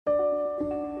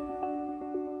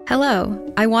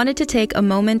Hello, I wanted to take a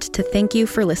moment to thank you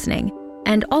for listening,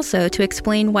 and also to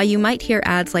explain why you might hear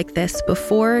ads like this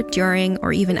before, during,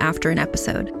 or even after an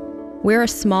episode. We're a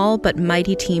small but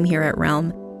mighty team here at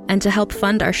Realm, and to help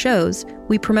fund our shows,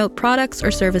 we promote products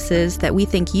or services that we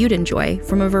think you'd enjoy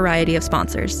from a variety of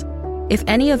sponsors. If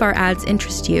any of our ads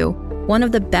interest you, one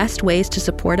of the best ways to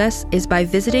support us is by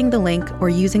visiting the link or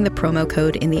using the promo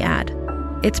code in the ad.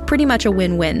 It's pretty much a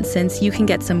win-win since you can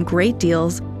get some great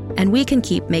deals and we can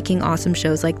keep making awesome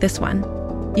shows like this one.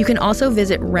 You can also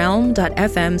visit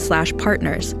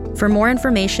realm.fm/partners for more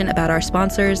information about our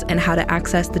sponsors and how to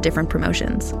access the different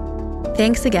promotions.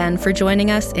 Thanks again for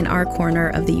joining us in our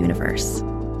corner of the universe.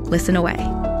 Listen away.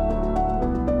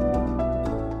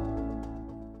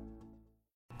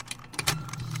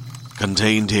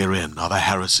 Contained herein are the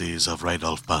heresies of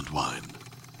Radolf Burntwine,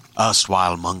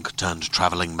 erstwhile monk turned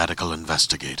traveling medical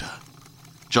investigator.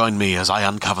 Join me as I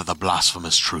uncover the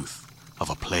blasphemous truth of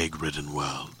a plague-ridden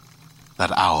world,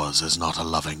 that ours is not a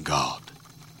loving God,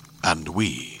 and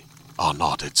we are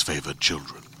not its favored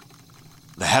children.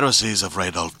 The Heresies of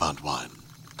Radolf Burntwine,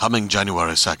 coming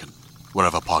January 2nd,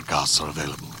 wherever podcasts are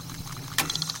available.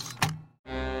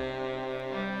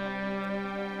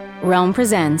 Realm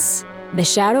presents The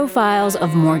Shadow Files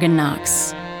of Morgan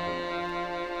Knox.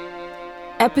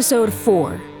 Episode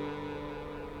 4.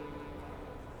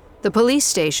 The police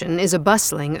station is a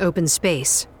bustling open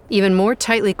space, even more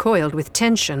tightly coiled with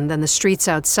tension than the streets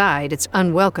outside its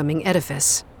unwelcoming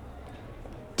edifice.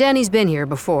 Danny's been here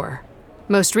before,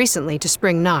 most recently to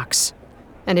Spring Knox,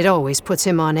 and it always puts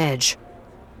him on edge.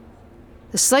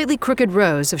 The slightly crooked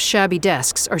rows of shabby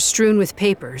desks are strewn with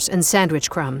papers and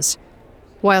sandwich crumbs,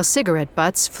 while cigarette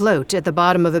butts float at the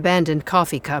bottom of abandoned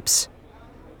coffee cups.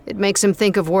 It makes him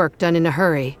think of work done in a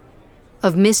hurry,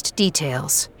 of missed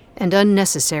details and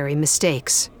unnecessary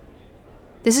mistakes.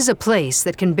 This is a place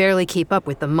that can barely keep up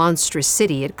with the monstrous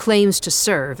city it claims to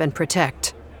serve and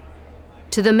protect.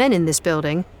 To the men in this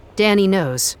building, Danny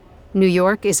knows New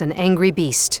York is an angry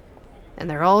beast, and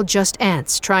they're all just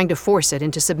ants trying to force it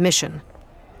into submission.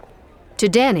 To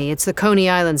Danny, it's the Coney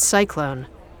Island cyclone.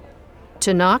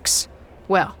 To Knox,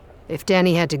 well, if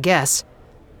Danny had to guess,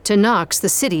 to Knox, the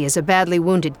city is a badly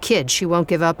wounded kid she won't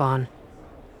give up on.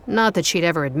 Not that she'd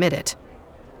ever admit it.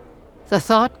 The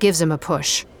thought gives him a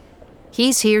push.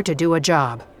 He's here to do a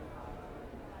job.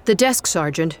 The desk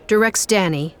sergeant directs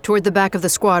Danny toward the back of the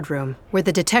squad room, where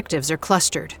the detectives are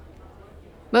clustered.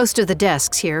 Most of the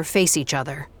desks here face each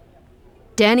other.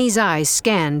 Danny's eyes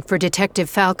scan for Detective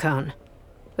Falcone,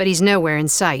 but he's nowhere in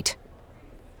sight.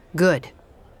 Good.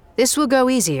 This will go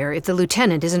easier if the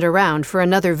lieutenant isn't around for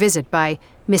another visit by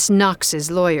Miss Knox's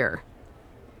lawyer.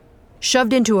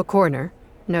 Shoved into a corner,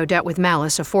 no doubt with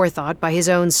malice aforethought by his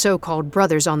own so-called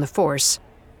brothers on the force,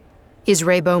 is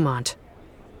Ray Beaumont.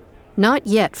 Not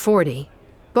yet 40,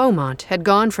 Beaumont had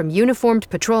gone from uniformed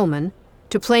patrolman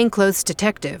to plainclothes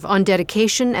detective on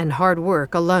dedication and hard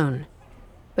work alone.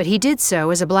 But he did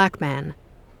so as a black man,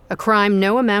 a crime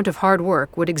no amount of hard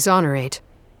work would exonerate.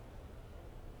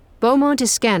 Beaumont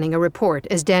is scanning a report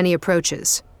as Danny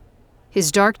approaches.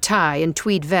 His dark tie and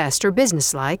tweed vest are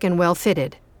businesslike and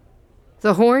well-fitted.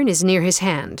 The horn is near his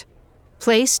hand,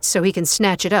 placed so he can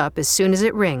snatch it up as soon as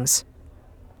it rings.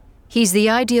 He's the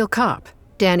ideal cop,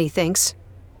 Danny thinks.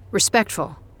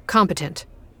 Respectful, competent,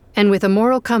 and with a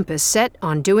moral compass set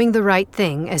on doing the right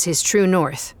thing as his true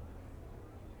north.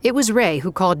 It was Ray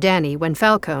who called Danny when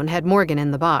Falcone had Morgan in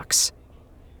the box.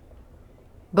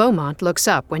 Beaumont looks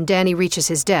up when Danny reaches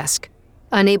his desk,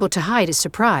 unable to hide his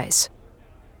surprise.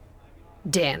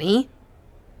 "Danny?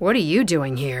 What are you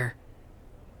doing here?"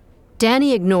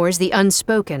 Danny ignores the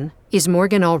unspoken, "Is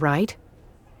Morgan all right?"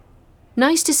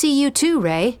 "Nice to see you too,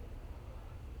 Ray."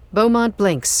 Beaumont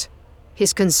blinks,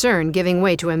 his concern giving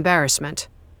way to embarrassment.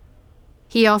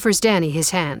 He offers Danny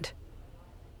his hand.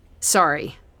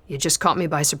 "Sorry, you just caught me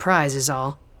by surprise is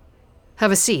all.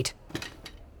 Have a seat."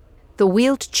 The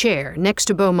wheeled chair next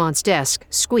to Beaumont's desk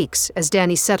squeaks as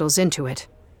Danny settles into it.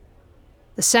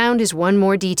 The sound is one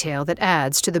more detail that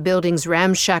adds to the building's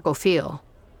ramshackle feel.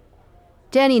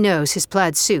 Danny knows his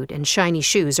plaid suit and shiny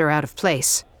shoes are out of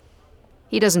place.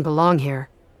 He doesn't belong here.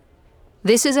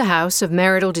 This is a house of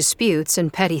marital disputes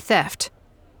and petty theft,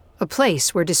 a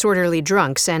place where disorderly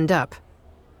drunks end up.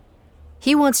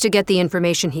 He wants to get the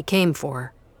information he came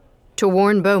for, to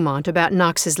warn Beaumont about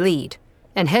Knox's lead,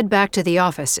 and head back to the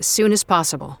office as soon as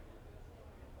possible.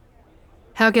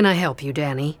 "How can I help you,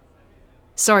 Danny?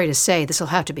 Sorry to say this'll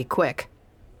have to be quick.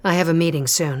 I have a meeting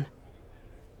soon."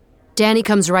 Danny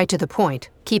comes right to the point,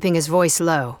 keeping his voice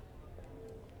low.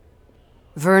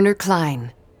 "Werner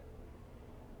Klein."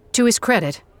 To his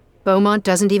credit, Beaumont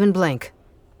doesn't even blink.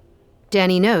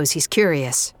 Danny knows he's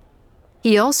curious.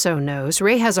 He also knows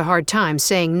Ray has a hard time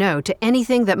saying no to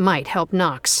anything that might help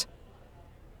Knox.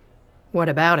 "What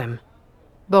about him?"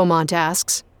 Beaumont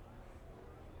asks.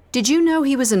 "Did you know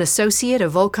he was an associate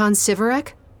of Volkan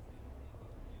Siverek?"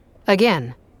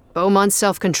 Again, Beaumont's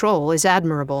self-control is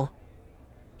admirable.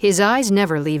 His eyes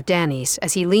never leave Danny's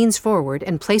as he leans forward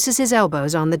and places his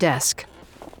elbows on the desk.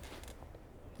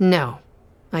 "No,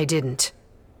 I didn't.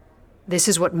 This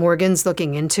is what Morgan's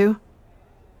looking into?"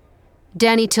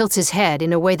 Danny tilts his head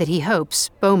in a way that he hopes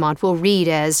Beaumont will read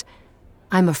as,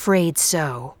 "I'm afraid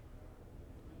so."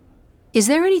 "Is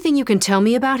there anything you can tell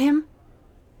me about him?"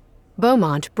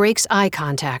 Beaumont breaks eye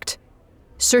contact,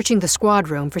 searching the squad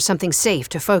room for something safe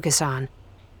to focus on.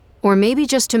 Or maybe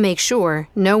just to make sure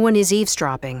no one is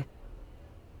eavesdropping.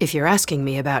 "If you're asking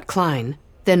me about Klein,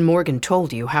 then Morgan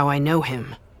told you how I know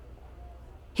him."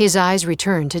 His eyes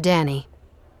return to Danny.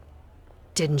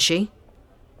 "Didn't she?"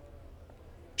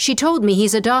 "She told me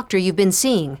he's a doctor you've been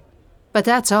seeing, but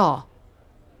that's all."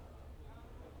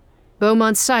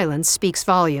 Beaumont's silence speaks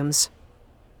volumes.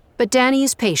 But Danny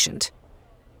is patient.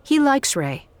 He likes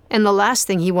Ray, and the last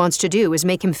thing he wants to do is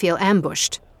make him feel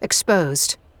ambushed,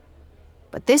 exposed.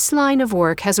 But this line of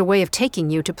work has a way of taking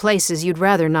you to places you'd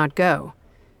rather not go,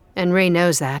 and Ray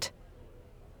knows that.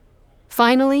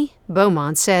 Finally,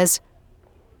 Beaumont says,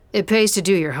 "It pays to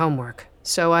do your homework,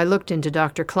 so I looked into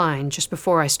Dr. Klein just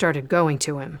before I started going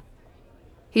to him.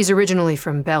 He's originally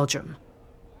from Belgium.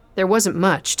 There wasn't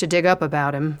much to dig up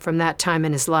about him from that time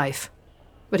in his life,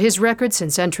 but his record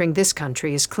since entering this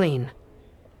country is clean.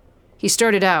 He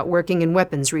started out working in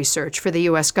weapons research for the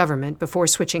US government before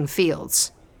switching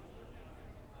fields."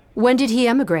 "When did he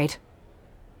emigrate?"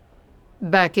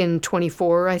 "Back in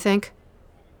 24, I think.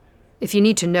 If you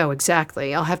need to know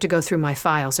exactly, I'll have to go through my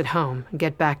files at home and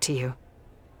get back to you."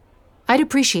 "I'd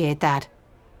appreciate that.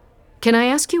 Can I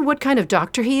ask you what kind of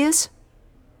doctor he is?"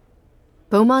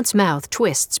 Beaumont's mouth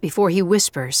twists before he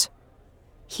whispers,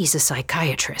 "He's a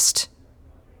psychiatrist."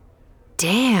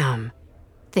 "Damn,"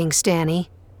 thinks Danny.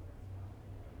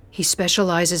 "He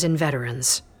specializes in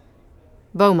veterans."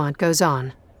 Beaumont goes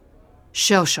on.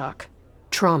 "Shell shock,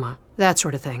 trauma, that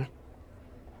sort of thing.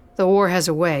 The war has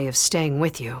a way of staying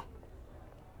with you."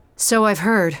 "So I've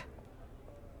heard."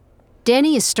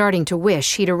 Danny is starting to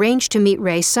wish he'd arranged to meet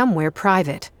Ray somewhere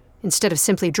private, instead of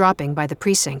simply dropping by the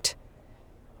precinct.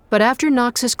 But after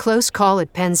Knox's close call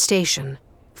at Penn Station,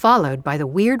 followed by the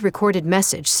weird recorded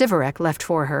message Siverek left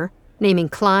for her, naming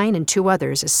Klein and 2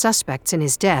 others as suspects in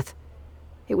his death,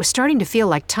 it was starting to feel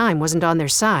like time wasn't on their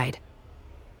side.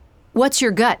 "What's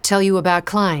your gut tell you about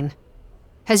Klein?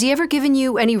 Has he ever given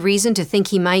you any reason to think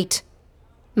he might—"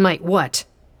 "Might what?"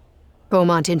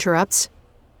 Beaumont interrupts.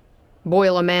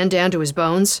 "Boil a man down to his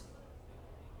bones?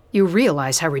 You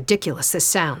realize how ridiculous this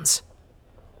sounds."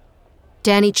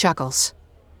 Danny chuckles.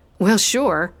 "Well,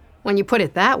 sure, when you put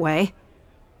it that way.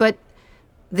 But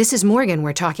this is Morgan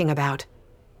we're talking about."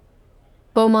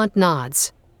 Beaumont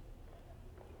nods.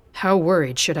 "How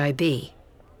worried should I be?"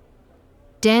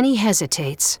 Danny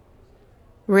hesitates.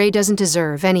 Ray doesn't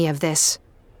deserve any of this.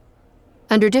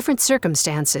 Under different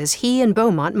circumstances, he and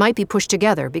Beaumont might be pushed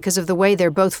together because of the way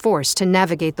they're both forced to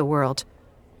navigate the world,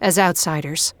 as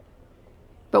outsiders.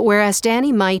 But whereas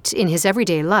Danny might, in his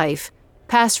everyday life,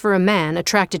 pass for a man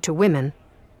attracted to women,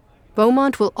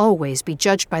 Beaumont will always be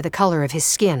judged by the color of his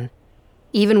skin,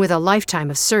 even with a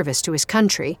lifetime of service to his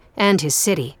country and his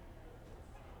city.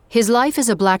 His life as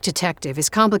a black detective is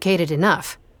complicated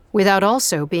enough, without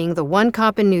also being the one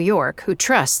cop in New York who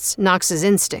trusts Knox's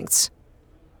instincts.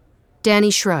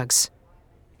 Danny shrugs.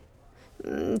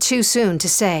 "Too soon to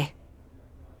say.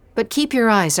 But keep your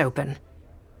eyes open.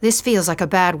 This feels like a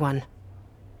bad one."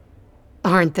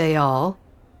 "Aren't they all?"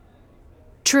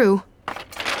 "True."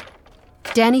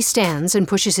 Danny stands and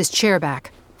pushes his chair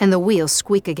back, and the wheels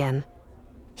squeak again.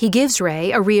 He gives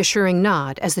Ray a reassuring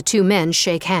nod as the 2 men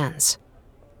shake hands.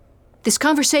 "This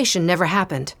conversation never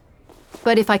happened.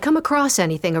 But if I come across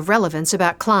anything of relevance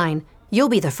about Klein, you'll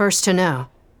be the first to know."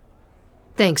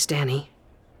 "Thanks, Danny.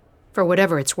 For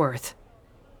whatever it's worth.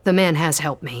 The man has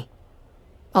helped me.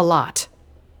 A lot.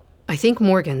 I think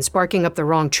Morgan's barking up the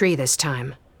wrong tree this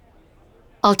time."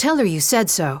 "I'll tell her you said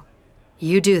so."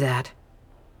 "You do that.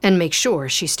 And make sure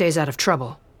she stays out of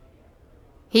trouble."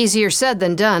 "Easier said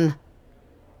than done."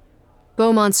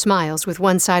 Beaumont smiles with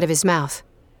one side of his mouth.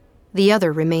 The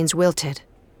other remains wilted.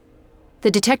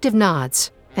 The detective nods,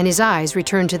 and his eyes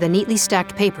return to the neatly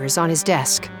stacked papers on his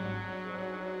desk.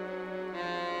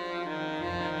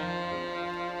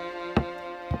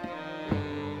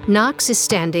 Knox is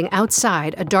standing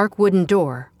outside a dark wooden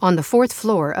door on the 4th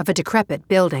floor of a decrepit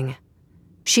building.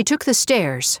 She took the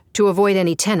stairs, to avoid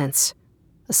any tenants,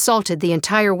 assaulted the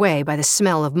entire way by the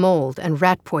smell of mold and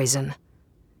rat poison.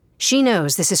 She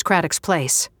knows this is Craddock's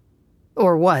place.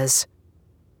 Or was.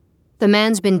 The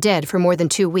man's been dead for more than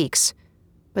 2 weeks,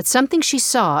 but something she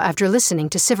saw after listening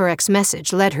to Sivarek's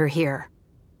message led her here.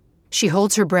 She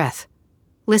holds her breath,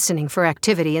 listening for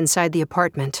activity inside the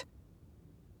apartment.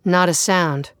 Not a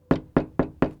sound.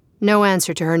 No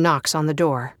answer to her knocks on the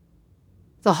door.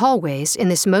 The hallways in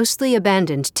this mostly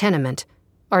abandoned tenement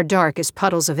are dark as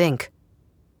puddles of ink,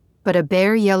 but a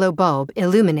bare yellow bulb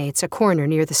illuminates a corner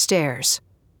near the stairs.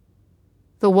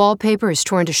 The wallpaper is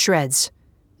torn to shreds,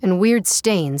 and weird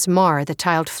stains mar the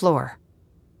tiled floor.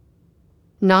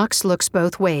 Knox looks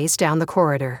both ways down the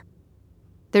corridor.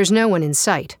 There's no one in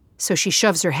sight, so she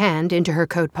shoves her hand into her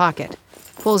coat pocket,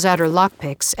 pulls out her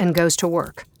lockpicks, and goes to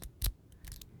work.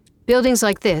 Buildings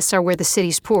like this are where the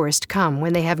city's poorest come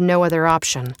when they have no other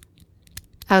option.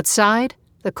 Outside,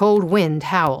 the cold wind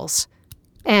howls.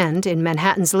 And, in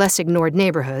Manhattan's less ignored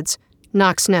neighborhoods,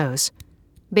 Knox knows,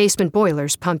 basement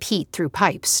boilers pump heat through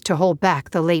pipes to hold back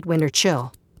the late winter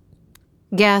chill.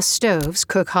 Gas stoves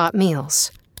cook hot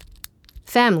meals.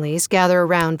 Families gather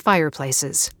around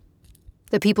fireplaces.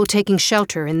 The people taking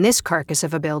shelter in this carcass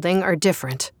of a building are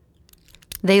different.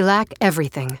 They lack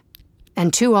everything,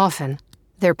 and too often,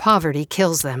 their poverty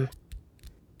kills them.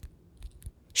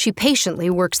 She patiently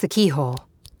works the keyhole,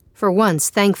 for once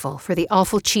thankful for the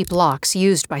awful cheap locks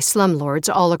used by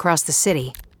slumlords all across the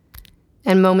city.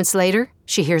 And moments later,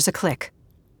 she hears a click.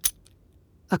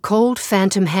 A cold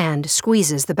phantom hand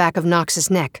squeezes the back of Knox's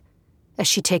neck as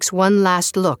she takes one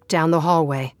last look down the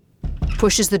hallway,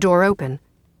 pushes the door open,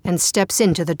 and steps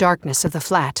into the darkness of the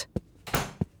flat.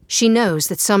 She knows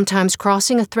that sometimes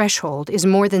crossing a threshold is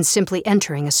more than simply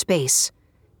entering a space,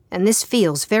 and this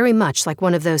feels very much like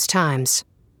one of those times.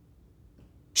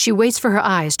 She waits for her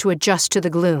eyes to adjust to the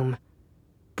gloom,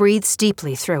 breathes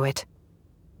deeply through it.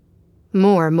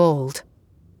 More mold.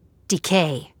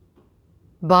 Decay.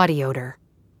 Body odor.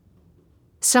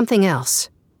 Something else.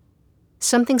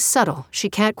 Something subtle she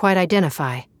can't quite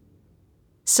identify.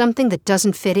 Something that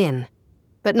doesn't fit in,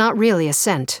 but not really a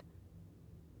scent.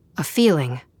 A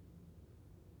feeling.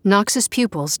 Knox's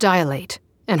pupils dilate,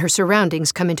 and her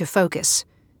surroundings come into focus,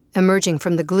 emerging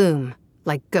from the gloom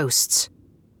like ghosts.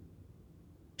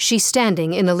 She's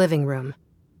standing in a living room.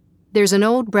 There's an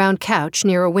old brown couch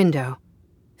near a window,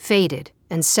 faded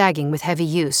and sagging with heavy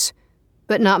use,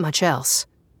 but not much else.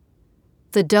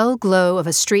 The dull glow of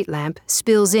a street lamp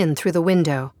spills in through the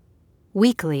window,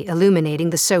 weakly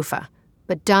illuminating the sofa,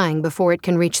 but dying before it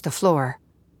can reach the floor.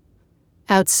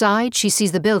 Outside, she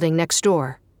sees the building next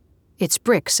door, its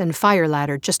bricks and fire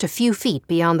ladder just a few feet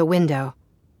beyond the window.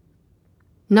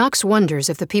 Knox wonders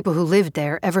if the people who lived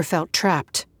there ever felt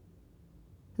trapped.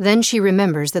 Then she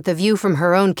remembers that the view from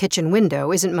her own kitchen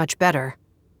window isn't much better.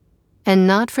 And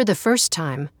not for the first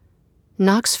time,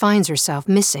 Knox finds herself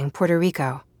missing Puerto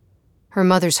Rico, her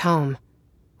mother's home,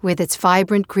 with its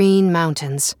vibrant green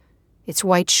mountains, its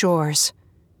white shores,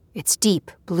 its deep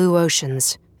blue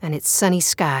oceans, and its sunny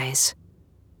skies.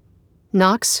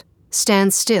 Knox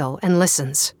stands still and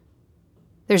listens.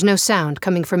 There's no sound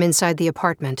coming from inside the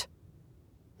apartment.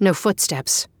 No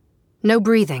footsteps. No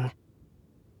breathing.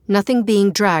 Nothing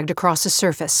being dragged across a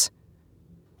surface.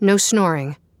 No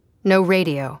snoring. No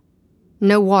radio.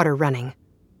 No water running.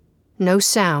 No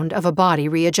sound of a body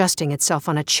readjusting itself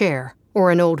on a chair or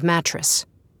an old mattress.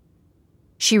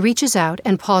 She reaches out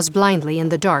and paws blindly in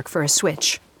the dark for a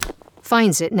switch,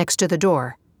 finds it next to the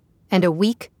door, and a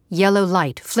weak, yellow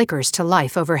light flickers to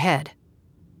life overhead.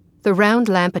 The round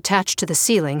lamp attached to the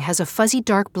ceiling has a fuzzy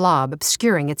dark blob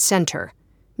obscuring its center,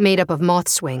 made up of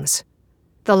moth's wings.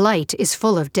 The light is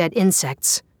full of dead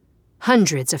insects,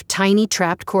 hundreds of tiny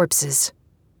trapped corpses.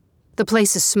 The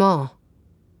place is small.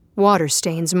 Water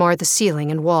stains mar the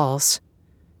ceiling and walls.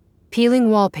 Peeling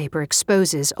wallpaper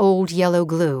exposes old yellow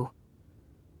glue.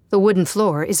 The wooden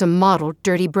floor is a mottled,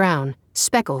 dirty brown,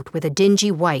 speckled with a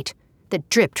dingy white that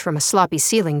dripped from a sloppy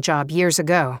ceiling job years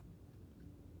ago.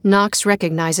 Knox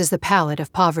recognizes the palette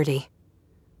of poverty.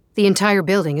 The entire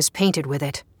building is painted with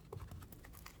it.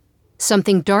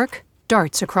 Something dark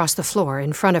darts across the floor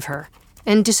in front of her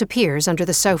and disappears under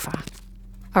the sofa.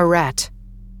 A rat.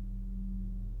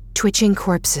 Twitching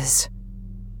corpses.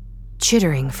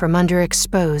 Chittering from under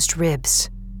exposed ribs.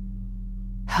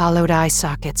 Hollowed eye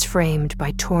sockets framed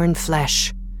by torn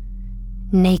flesh.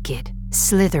 Naked,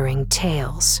 slithering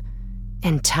tails.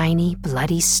 And tiny,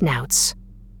 bloody snouts.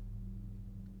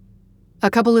 A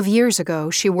couple of years ago,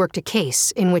 she worked a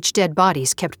case in which dead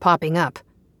bodies kept popping up,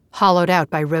 hollowed out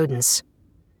by rodents.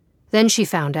 Then she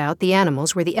found out the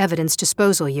animals were the evidence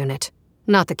disposal unit,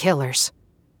 not the killers.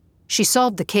 She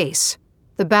solved the case.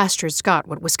 The bastards got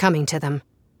what was coming to them.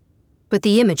 But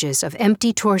the images of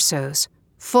empty torsos,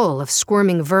 full of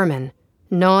squirming vermin,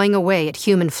 gnawing away at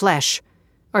human flesh,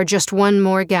 are just one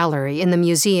more gallery in the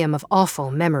museum of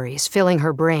awful memories filling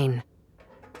her brain.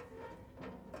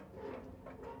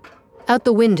 Out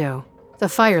the window, the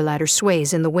fire ladder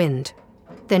sways in the wind,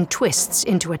 then twists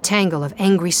into a tangle of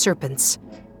angry serpents,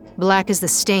 black as the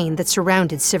stain that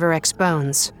surrounded Sivarek's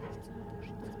bones.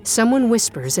 Someone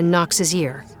whispers in Nox's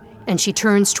ear, and she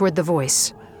turns toward the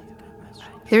voice.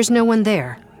 There's no one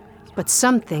there, but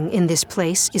something in this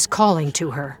place is calling to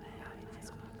her.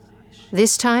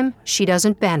 This time, she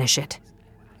doesn't banish it.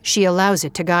 She allows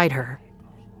it to guide her.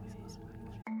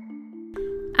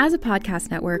 As a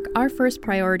podcast network, our first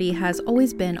priority has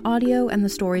always been audio and the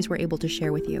stories we're able to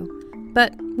share with you.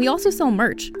 But we also sell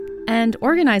merch, and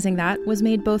organizing that was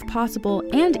made both possible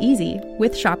and easy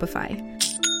with Shopify.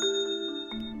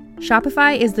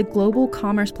 Shopify is the global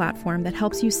commerce platform that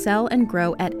helps you sell and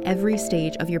grow at every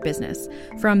stage of your business,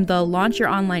 from the launch your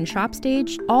online shop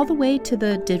stage all the way to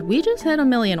the did we just hit 1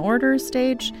 million orders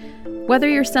stage. Whether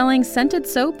you're selling scented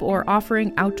soap or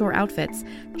offering outdoor outfits,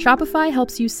 Shopify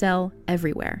helps you sell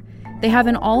everywhere. They have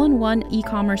an all-in-one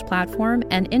e-commerce platform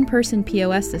and in-person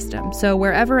POS system, so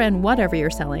wherever and whatever you're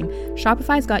selling,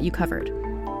 Shopify's got you covered.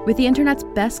 With the internet's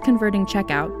best converting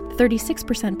checkout,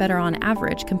 36% better on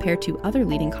average compared to other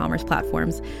leading commerce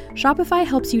platforms, Shopify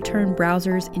helps you turn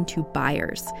browsers into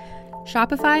buyers.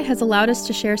 Shopify has allowed us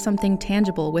to share something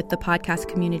tangible with the podcast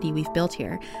community we've built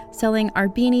here, selling our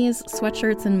beanies,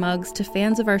 sweatshirts, and mugs to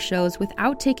fans of our shows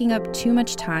without taking up too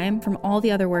much time from all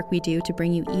the other work we do to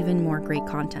bring you even more great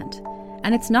content.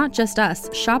 And it's not just us.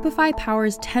 Shopify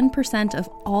powers 10% of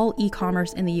all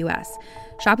e-commerce in the US.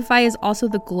 Shopify is also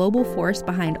the global force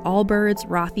behind Allbirds,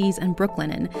 Rothy's, and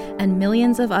Brooklinen, and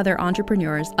millions of other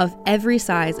entrepreneurs of every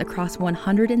size across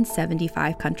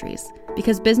 175 countries.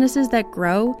 Because businesses that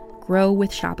grow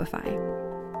with Shopify.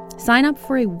 Sign up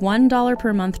for a $1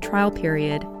 per month trial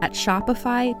period at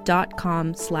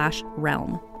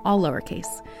shopify.com/realm, all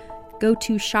lowercase. Go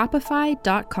to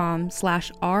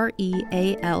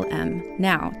shopify.com/REALM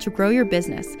now to grow your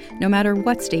business, no matter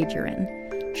what stage you're in.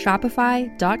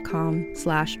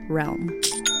 Shopify.com/realm.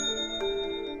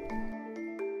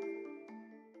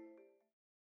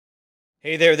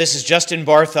 Hey there, this is Justin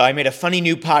Bartha. I made a funny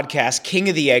new podcast, King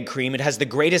of the Egg Cream. It has the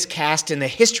greatest cast in the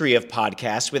history of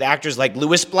podcasts with actors like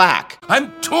Louis Black.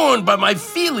 I'm torn by my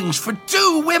feelings for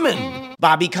two women.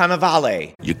 Bobby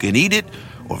Cannavale. You can eat it,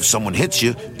 or if someone hits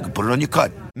you, you can put it on your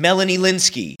cut. Melanie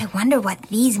Linsky. I wonder what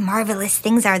these marvelous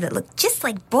things are that look just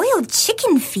like boiled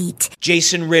chicken feet.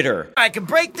 Jason Ritter. I can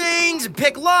break things and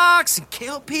pick locks and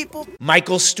kill people.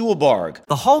 Michael Stuhlbarg.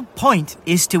 The whole point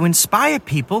is to inspire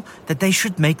people that they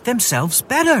should make themselves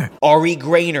better. Ari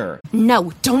Grainer.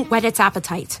 No, don't whet its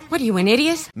appetite. What are you, an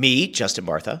idiot? Me, Justin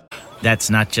Bartha. That's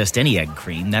not just any egg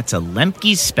cream, that's a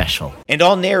Lemke's special. And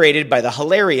all narrated by the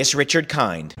hilarious Richard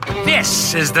Kind.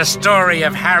 This is the story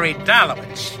of Harry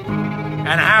Dalowitz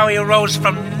and how he rose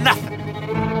from nothing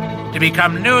to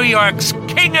become New York's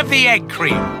King of the Egg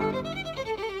Cream.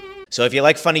 So if you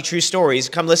like funny true stories,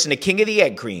 come listen to King of the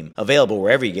Egg Cream, available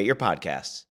wherever you get your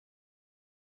podcasts.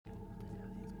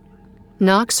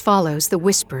 Nox follows the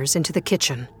whispers into the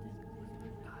kitchen.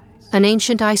 An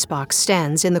ancient icebox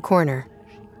stands in the corner,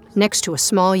 next to a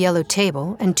small yellow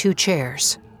table and 2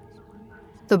 chairs.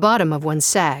 The bottom of one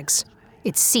sags,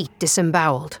 its seat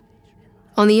disemboweled.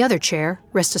 On the other chair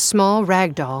rests a small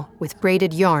rag doll with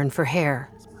braided yarn for hair.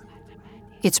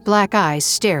 Its black eyes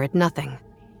stare at nothing.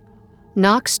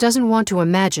 Nox doesn't want to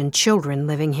imagine children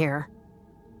living here.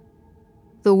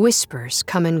 The whispers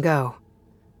come and go,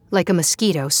 like a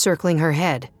mosquito circling her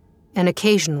head and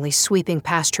occasionally sweeping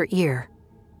past her ear.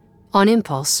 On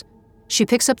impulse, she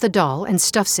picks up the doll and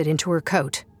stuffs it into her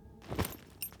coat.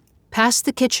 Past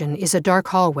the kitchen is a dark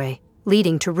hallway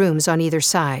leading to rooms on either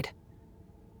side.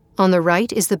 On the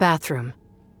right is the bathroom.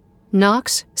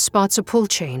 Nox spots a pull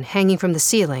chain hanging from the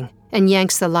ceiling and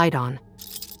yanks the light on,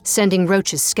 sending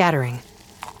roaches scattering.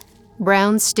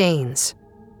 Brown stains,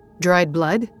 dried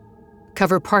blood,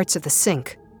 cover parts of the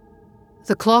sink.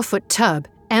 The clawfoot tub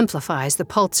amplifies the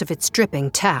pulse of its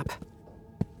dripping tap.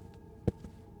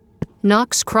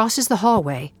 Nox crosses the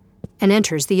hallway and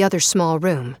enters the other small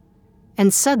room,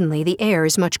 and suddenly the air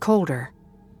is much colder.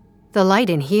 The light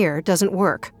in here doesn't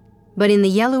work, but in the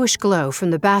yellowish glow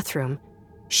from the bathroom,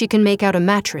 she can make out a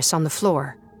mattress on the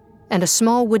floor and a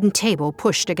small wooden table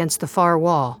pushed against the far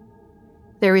wall.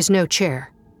 There is no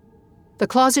chair. The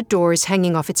closet door is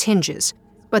hanging off its hinges,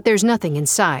 but there's nothing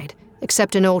inside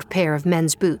except an old pair of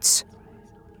men's boots.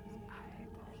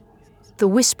 The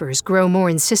whispers grow more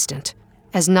insistent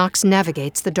as Nox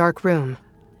navigates the dark room.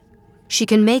 She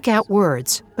can make out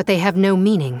words, but they have no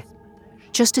meaning.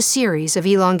 Just a series of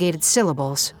elongated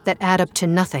syllables that add up to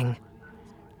nothing.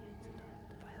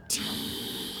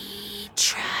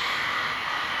 Detroit.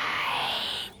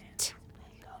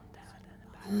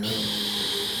 Me.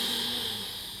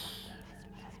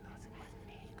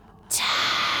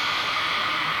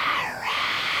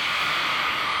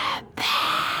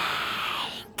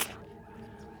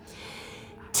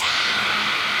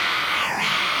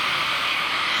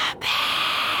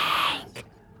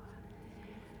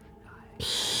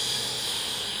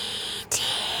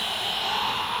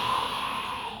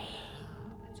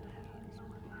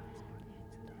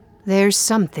 There's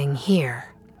something here.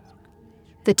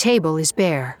 The table is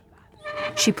bare.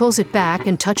 She pulls it back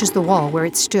and touches the wall where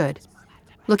it stood,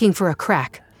 looking for a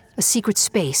crack, a secret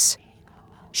space.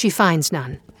 She finds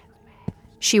none.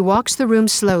 She walks the room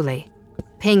slowly,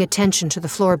 paying attention to the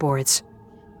floorboards.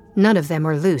 None of them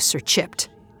are loose or chipped.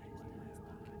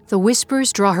 The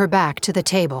whispers draw her back to the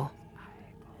table,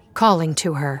 calling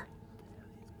to her.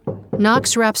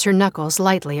 Knox wraps her knuckles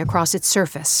lightly across its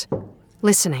surface,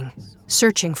 listening,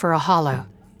 searching for a hollow.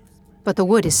 But the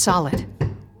wood is solid.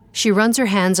 She runs her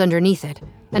hands underneath it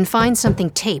and finds something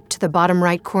taped to the bottom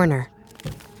right corner.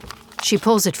 She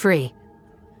pulls it free.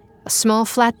 A small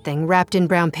flat thing wrapped in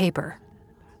brown paper.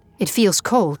 It feels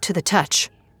cold to the touch.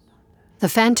 The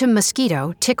phantom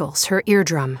mosquito tickles her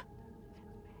eardrum.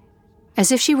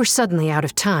 As if she were suddenly out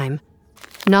of time,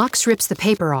 Knox rips the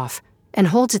paper off and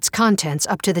holds its contents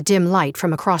up to the dim light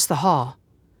from across the hall.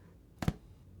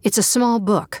 It's a small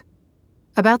book,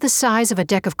 about the size of a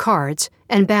deck of cards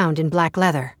and bound in black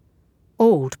leather.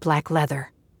 Old black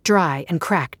leather, dry and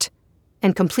cracked,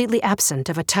 and completely absent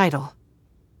of a title.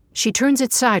 She turns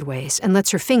it sideways and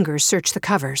lets her fingers search the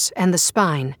covers and the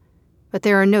spine, but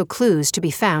there are no clues to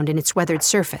be found in its weathered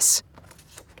surface.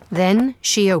 Then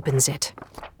she opens it.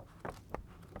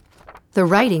 The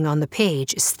writing on the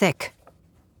page is thick,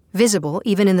 visible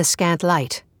even in the scant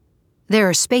light. There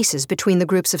are spaces between the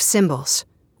groups of symbols,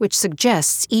 which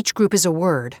suggests each group is a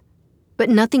word, but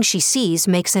nothing she sees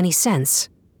makes any sense.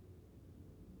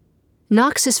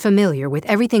 Knox is familiar with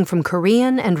everything from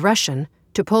Korean and Russian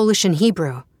to Polish and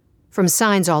Hebrew, from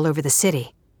signs all over the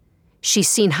city. She's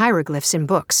seen hieroglyphs in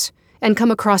books and come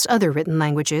across other written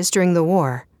languages during the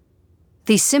war.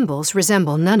 These symbols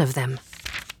resemble none of them.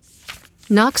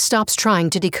 Knox stops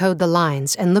trying to decode the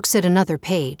lines and looks at another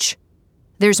page.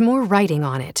 There's more writing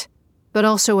on it, but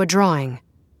also a drawing.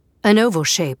 An oval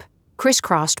shape,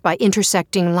 crisscrossed by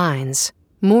intersecting lines.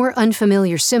 More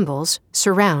unfamiliar symbols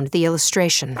surround the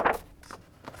illustration.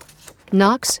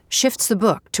 Knox shifts the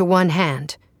book to one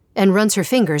hand and runs her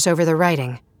fingers over the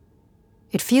writing.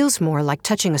 It feels more like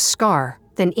touching a scar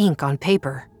than ink on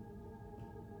paper.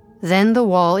 Then the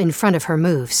wall in front of her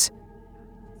moves.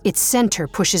 Its center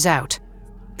pushes out,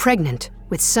 pregnant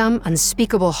with some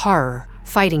unspeakable horror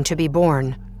fighting to be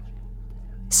born.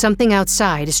 Something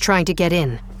outside is trying to get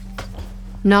in.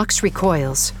 Knox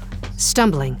recoils,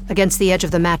 stumbling against the edge of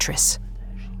the mattress.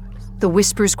 The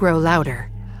whispers grow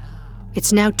louder.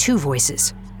 It's now two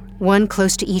voices, one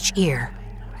close to each ear.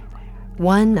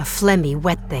 One a phlegmy,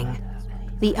 wet thing,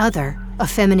 the other a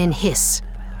feminine hiss.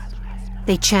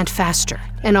 They chant faster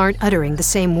and aren't uttering the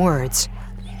same words.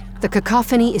 The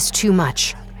cacophony is too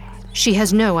much. She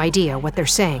has no idea what they're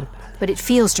saying, but it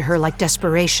feels to her like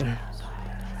desperation.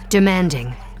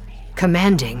 Demanding,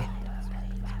 commanding.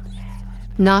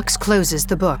 Knox closes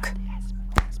the book.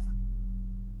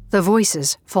 The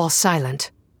voices fall silent.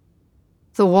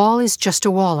 The wall is just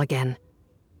a wall again.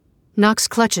 Knox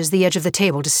clutches the edge of the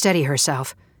table to steady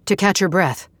herself, to catch her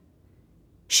breath.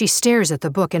 She stares at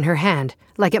the book in her hand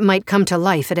like it might come to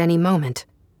life at any moment.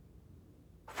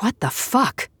 What the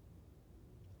fuck?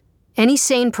 Any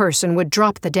sane person would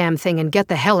drop the damn thing and get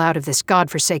the hell out of this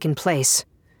godforsaken place.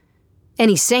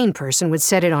 Any sane person would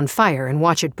set it on fire and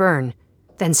watch it burn,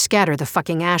 then scatter the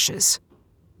fucking ashes.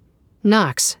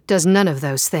 Knox does none of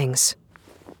those things.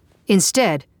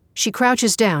 Instead, she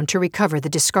crouches down to recover the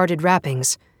discarded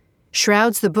wrappings,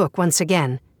 shrouds the book once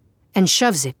again, and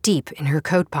shoves it deep in her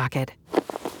coat pocket.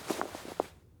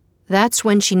 That's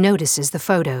when she notices the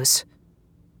photos.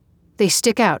 They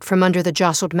stick out from under the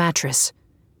jostled mattress,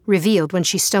 revealed when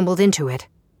she stumbled into it.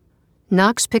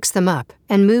 Knox picks them up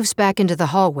and moves back into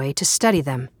the hallway to study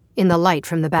them in the light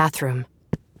from the bathroom.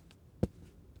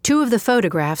 Two of the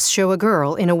photographs show a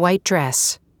girl in a white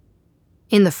dress.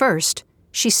 In the first,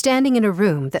 she's standing in a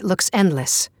room that looks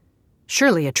endless,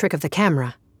 surely a trick of the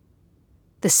camera.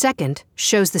 The second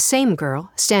shows the same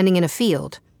girl standing in a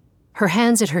field, her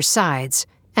hands at her sides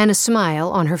and a smile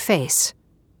on her face.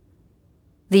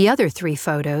 The other 3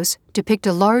 photos depict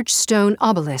a large stone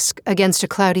obelisk against a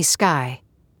cloudy sky,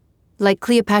 like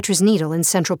Cleopatra's Needle in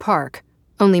Central Park,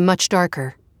 only much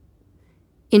darker.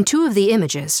 In 2 of the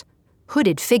images,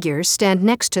 hooded figures stand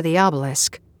next to the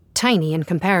obelisk, tiny in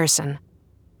comparison.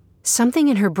 Something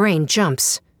in her brain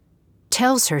jumps,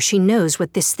 tells her she knows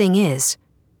what this thing is,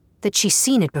 that she's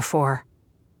seen it before.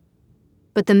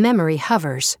 But the memory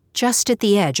hovers just at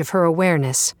the edge of her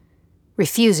awareness,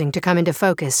 refusing to come into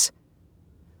focus.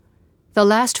 The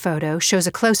last photo shows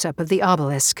a close-up of the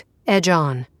obelisk, edge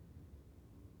on.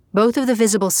 Both of the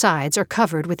visible sides are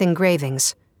covered with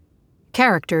engravings,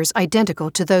 characters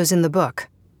identical to those in the book.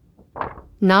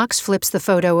 Knox flips the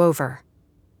photo over.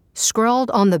 Scrawled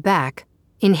on the back,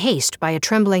 in haste by a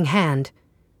trembling hand,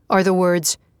 are the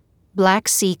words, Black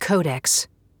Sea Codex.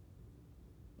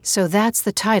 So that's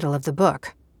the title of the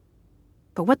book.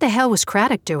 But what the hell was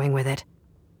Craddock doing with it?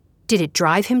 Did it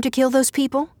drive him to kill those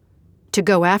people? To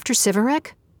go after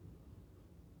Sivarek?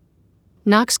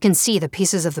 Knox can see the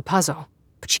pieces of the puzzle,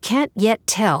 but she can't yet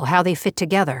tell how they fit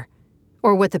together,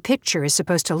 or what the picture is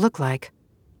supposed to look like.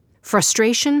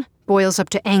 Frustration boils up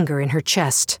to anger in her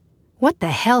chest. What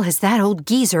the hell has that old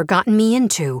geezer gotten me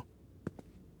into?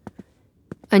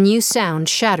 A new sound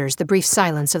shatters the brief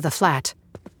silence of the flat.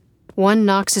 One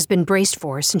Knox has been braced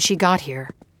for since she got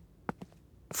here.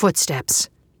 Footsteps.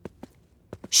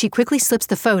 She quickly slips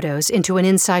the photos into an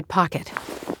inside pocket.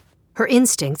 Her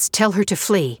instincts tell her to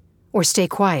flee, or stay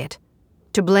quiet,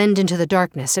 to blend into the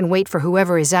darkness and wait for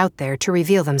whoever is out there to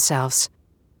reveal themselves.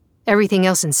 Everything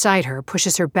else inside her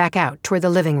pushes her back out toward the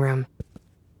living room.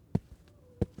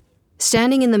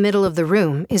 Standing in the middle of the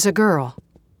room is a girl.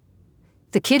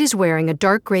 The kid is wearing a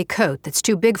dark gray coat that's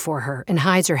too big for her and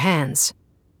hides her hands.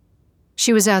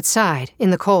 She was outside, in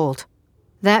the cold.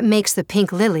 That makes the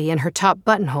pink lily in her top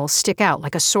buttonhole stick out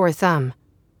like a sore thumb.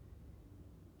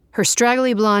 Her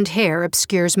straggly blonde hair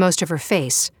obscures most of her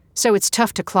face, so it's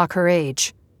tough to clock her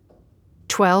age.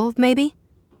 12, maybe?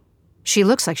 She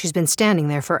looks like she's been standing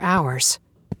there for hours.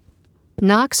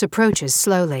 Knox approaches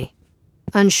slowly,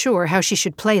 unsure how she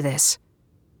should play this.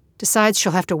 Decides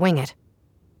she'll have to wing it.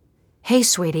 Hey,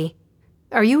 sweetie,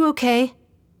 are you okay?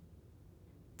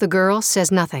 The girl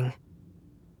says nothing.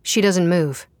 She doesn't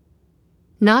move.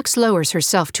 Knox lowers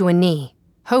herself to a knee,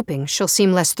 hoping she'll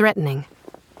seem less threatening.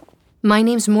 My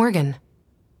name's Morgan.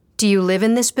 Do you live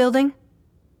in this building?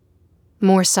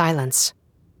 More silence.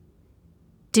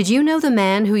 Did you know the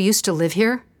man who used to live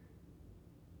here?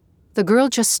 The girl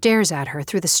just stares at her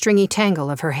through the stringy tangle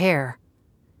of her hair.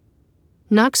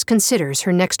 Knox considers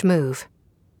her next move,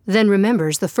 then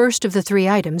remembers the first of the 3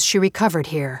 items she recovered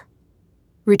here.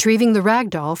 Retrieving the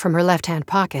rag doll from her left-hand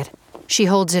pocket, she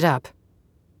holds it up.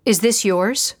 Is this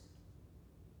yours?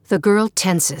 The girl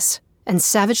tenses and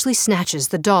savagely snatches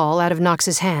the doll out of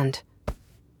Knox's hand.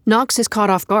 Knox is caught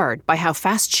off guard by how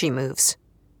fast she moves,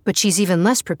 but she's even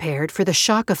less prepared for the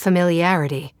shock of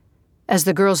familiarity, as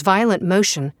the girl's violent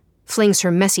motion flings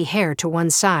her messy hair to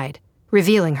one side,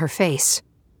 revealing her face.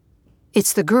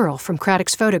 It's the girl from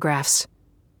Craddock's photographs.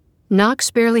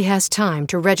 Knox barely has time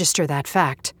to register that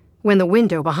fact when the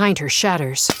window behind her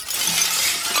shatters.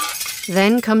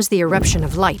 Then comes the eruption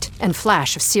of light and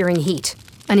flash of searing heat,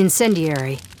 an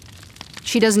incendiary.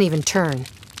 She doesn't even turn.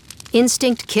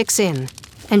 Instinct kicks in,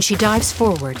 and she dives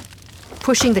forward,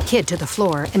 pushing the kid to the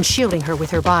floor and shielding her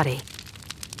with her body.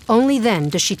 Only then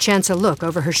does she chance a look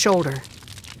over her shoulder.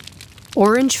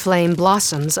 Orange flame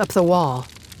blossoms up the wall,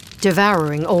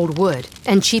 devouring old wood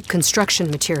and cheap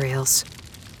construction materials.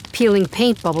 Peeling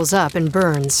paint bubbles up and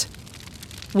burns.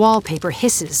 Wallpaper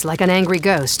hisses like an angry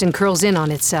ghost and curls in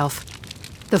on itself.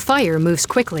 The fire moves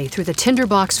quickly through the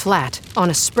tinderbox flat on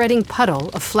a spreading puddle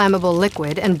of flammable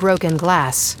liquid and broken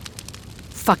glass.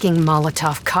 Fucking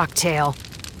Molotov cocktail.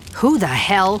 Who the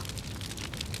hell?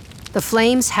 The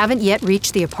flames haven't yet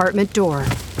reached the apartment door.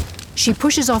 She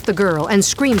pushes off the girl and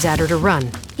screams at her to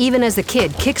run, even as the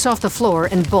kid kicks off the floor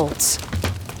and bolts.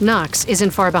 Knox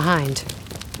isn't far behind.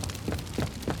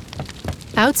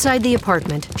 Outside the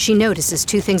apartment, she notices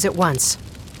 2 things at once.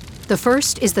 The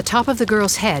first is the top of the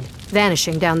girl's head,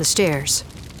 vanishing down the stairs.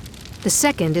 The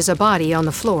second is a body on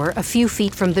the floor a few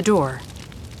feet from the door.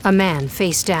 A man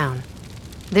face down.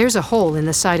 There's a hole in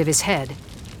the side of his head.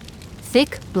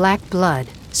 Thick black blood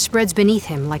spreads beneath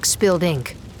him like spilled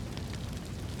ink.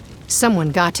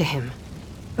 Someone got to him.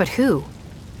 But who?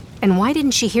 And why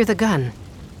didn't she hear the gun?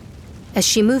 As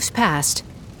she moves past,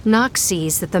 Knox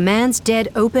sees that the man's dead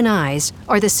open eyes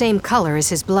are the same color as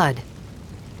his blood.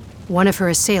 One of her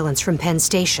assailants from Penn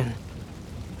Station.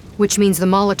 Which means the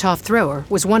Molotov thrower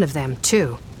was one of them,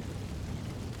 too.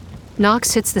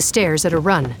 Knox hits the stairs at a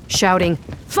run, shouting,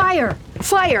 "Fire!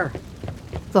 Fire!"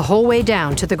 the whole way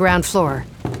down to the ground floor.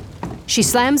 She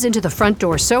slams into the front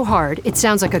door so hard it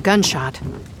sounds like a gunshot.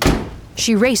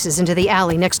 She races into the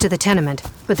alley next to the tenement,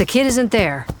 but the kid isn't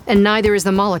there, and neither is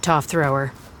the Molotov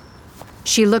thrower.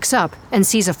 She looks up and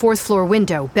sees a fourth-floor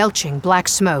window belching black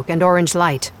smoke and orange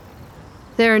light.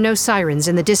 There are no sirens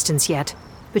in the distance yet,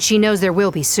 but she knows there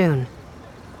will be soon.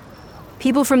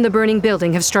 People from the burning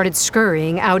building have started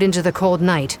scurrying out into the cold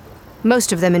night,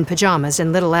 most of them in pajamas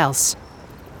and little else.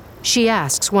 She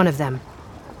asks one of them,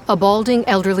 a balding,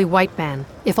 elderly white man,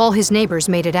 if all his neighbors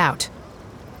made it out.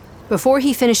 Before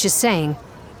he finishes saying,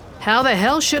 "How the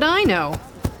hell should I know?"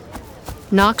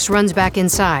 Knox runs back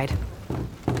inside.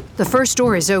 The first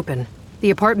door is open.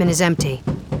 The apartment is empty.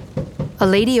 A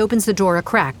lady opens the door a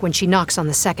crack when she knocks on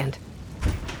the second.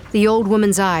 The old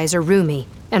woman's eyes are rheumy,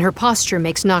 and her posture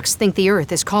makes Knox think the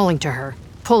earth is calling to her,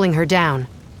 pulling her down.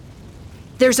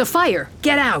 "There's a fire!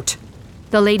 Get out!"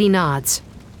 The lady nods.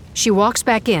 She walks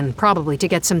back in, probably to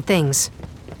get some things.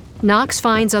 Knox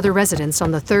finds other residents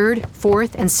on the 3rd,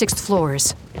 4th, and 6th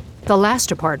floors. The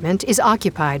last apartment is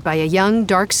occupied by a young,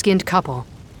 dark-skinned couple,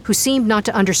 who seemed not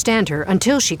to understand her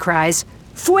until she cries,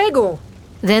 "Fuego!"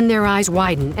 Then their eyes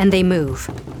widen and they move.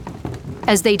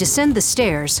 As they descend the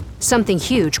stairs, something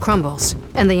huge crumbles,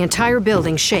 and the entire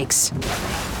building shakes.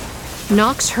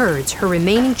 Knox herds her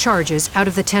remaining charges out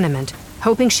of the tenement,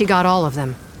 hoping she got all of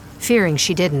them, fearing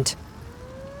she didn't.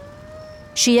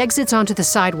 She exits onto the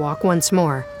sidewalk once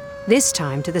more, this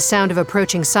time to the sound of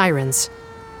approaching sirens.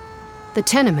 The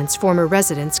tenement's former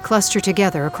residents cluster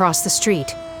together across the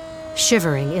street,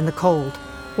 shivering in the cold,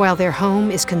 while their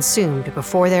home is consumed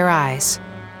before their eyes.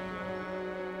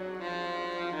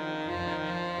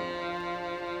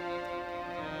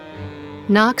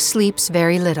 Knox sleeps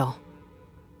very little.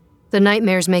 The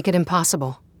nightmares make it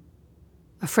impossible.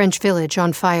 A French village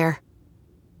on fire.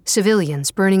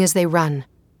 Civilians burning as they run.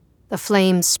 The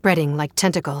flames spreading like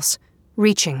tentacles,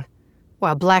 reaching,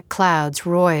 while black clouds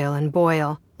roil and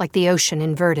boil like the ocean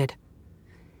inverted.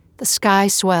 The sky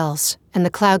swells and the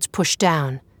clouds push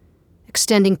down,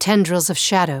 extending tendrils of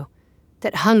shadow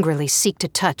that hungrily seek to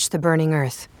touch the burning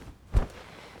earth.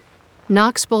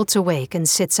 Knox bolts awake and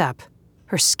sits up,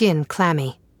 her skin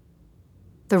clammy.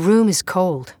 The room is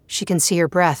cold, she can see her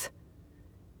breath.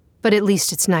 But at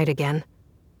least it's night again.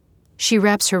 She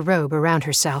wraps her robe around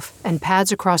herself and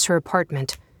pads across her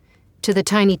apartment to the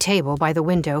tiny table by the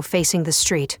window facing the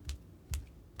street.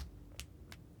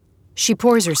 She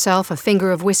pours herself a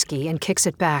finger of whiskey and kicks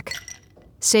it back,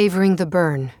 savoring the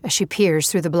burn as she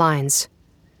peers through the blinds.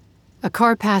 A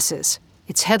car passes,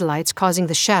 its headlights causing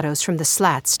the shadows from the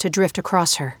slats to drift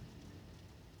across her.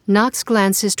 Knox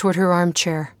glances toward her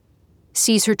armchair,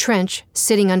 sees her trench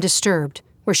sitting undisturbed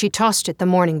where she tossed it the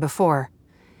morning before,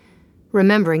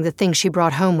 remembering the thing she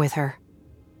brought home with her.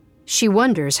 She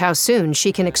wonders how soon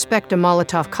she can expect a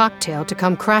Molotov cocktail to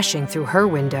come crashing through her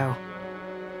window.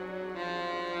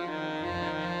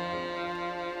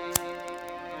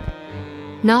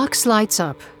 Knox lights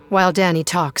up while Danny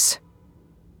talks.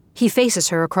 He faces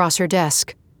her across her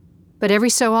desk, but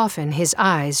every so often his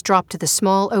eyes drop to the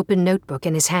small open notebook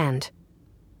in his hand.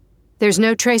 There's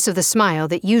no trace of the smile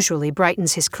that usually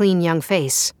brightens his clean young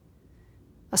face.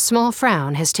 A small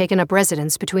frown has taken up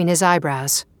residence between his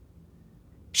eyebrows.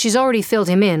 She's already filled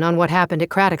him in on what happened at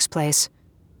Craddock's place,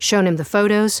 shown him the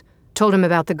photos, told him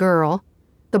about the girl,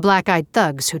 the black-eyed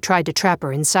thugs who tried to trap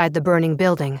her inside the burning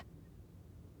building.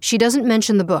 She doesn't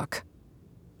mention the book.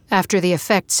 After the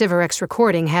effect Syverex's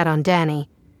recording had on Danny,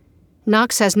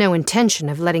 Knox has no intention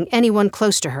of letting anyone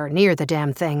close to her near the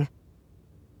damn thing.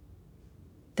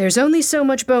 "There's only so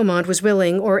much Beaumont was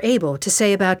willing or able to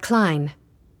say about Klein,"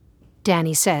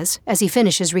 Danny says as he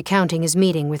finishes recounting his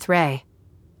meeting with Ray.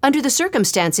 "Under the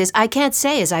circumstances, I can't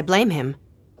say as I blame him.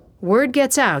 Word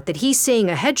gets out that he's seeing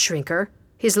a head shrinker.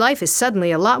 His life is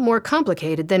suddenly a lot more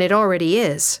complicated than it already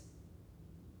is."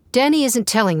 Danny isn't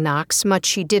telling Knox much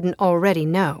she didn't already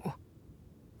know.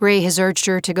 Ray has urged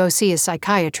her to go see a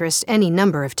psychiatrist any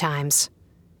number of times.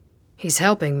 "He's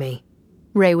helping me,"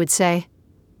 Ray would say.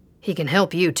 "He can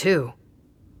help you, too."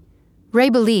 Ray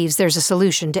believes there's a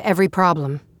solution to every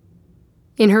problem.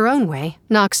 In her own way,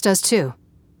 Knox does too.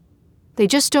 They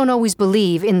just don't always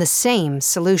believe in the same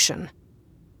solution.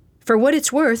 "For what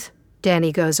it's worth,"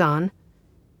 Danny goes on,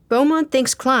 "Beaumont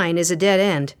thinks Klein is a dead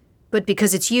end, but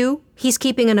because it's you, he's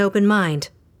keeping an open mind.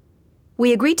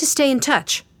 We agreed to stay in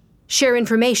touch, share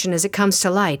information as it comes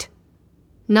to light."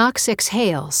 Knox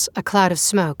exhales a cloud of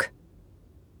smoke.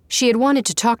 She had wanted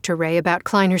to talk to Ray about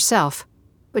Klein herself,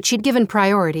 but she'd given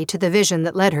priority to the vision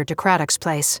that led her to Craddock's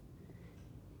place.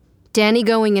 Danny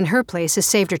going in her place has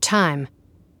saved her time,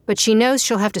 but she knows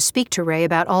she'll have to speak to Ray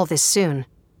about all this soon.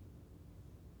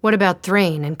 What about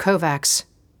Thrain and Kovacs?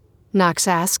 Knox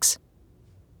asks.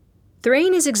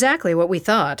 Thrain is exactly what we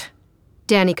thought,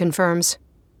 Danny confirms.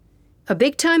 A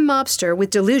big-time mobster with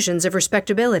delusions of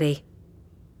respectability.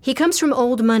 He comes from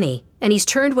old money, and he's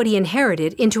turned what he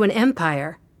inherited into an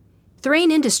empire.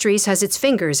 Thrain Industries has its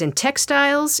fingers in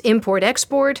textiles,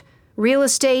 import-export, real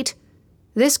estate.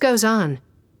 This goes on.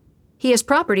 He has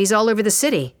properties all over the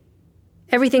city.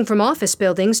 Everything from office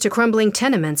buildings to crumbling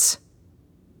tenements.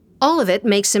 All of it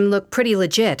makes him look pretty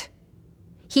legit.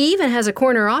 He even has a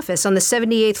corner office on the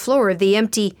 78th floor of the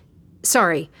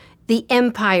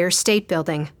Empire State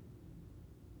Building.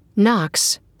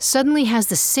 Knox suddenly has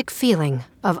the sick feeling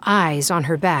of eyes on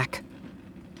her back.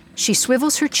 She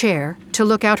swivels her chair to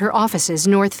look out her office's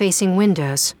north-facing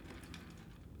windows.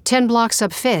 10 blocks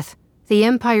up 5th, the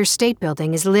Empire State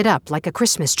Building is lit up like a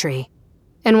Christmas tree.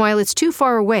 And while it's too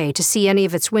far away to see any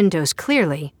of its windows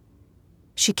clearly,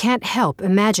 she can't help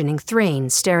imagining Thrain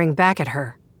staring back at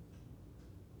her.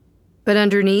 But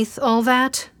underneath all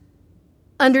that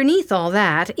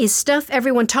is stuff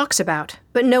everyone talks about,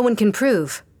 but no one can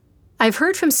prove. I've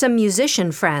heard from some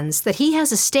musician friends that he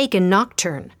has a stake in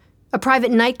Nocturne, a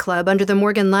private nightclub under the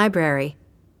Morgan Library.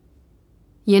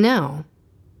 You know,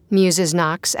 muses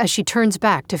Knox as she turns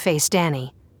back to face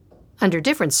Danny. Under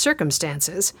different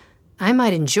circumstances, I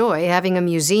might enjoy having a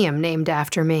museum named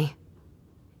after me.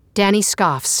 Danny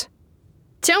scoffs.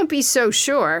 Don't be so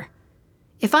sure.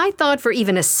 If I thought for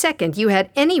even a second you had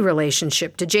any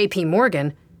relationship to J.P.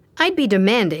 Morgan, I'd be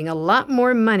demanding a lot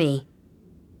more money.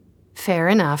 Fair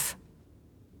enough.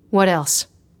 What else?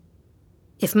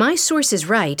 If my source is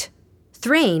right,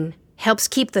 Thrain helps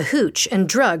keep the hooch and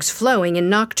drugs flowing in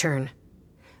Nocturne.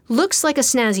 Looks like a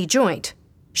snazzy joint.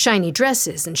 Shiny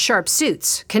dresses and sharp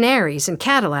suits, canaries and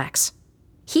Cadillacs.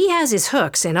 He has his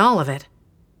hooks in all of it.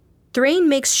 Thrain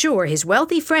makes sure his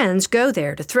wealthy friends go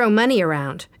there to throw money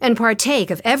around and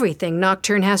partake of everything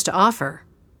Nocturne has to offer.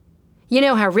 You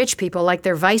know how rich people like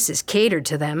their vices catered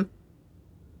to them.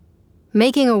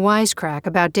 Making a wisecrack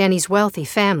about Danny's wealthy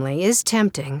family is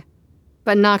tempting,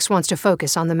 but Knox wants to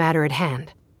focus on the matter at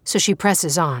hand, so she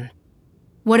presses on.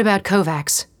 What about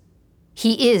Kovacs?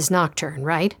 He is Nocturne,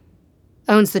 right?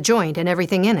 Owns the joint and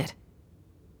everything in it.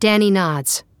 Danny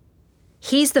nods.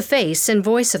 He's the face and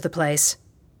voice of the place.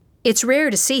 It's rare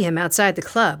to see him outside the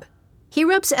club. He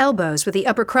rubs elbows with the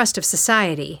upper crust of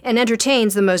society and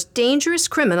entertains the most dangerous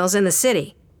criminals in the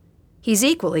city. He's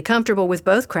equally comfortable with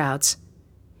both crowds.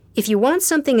 If you want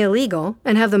something illegal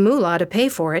and have the moolah to pay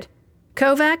for it,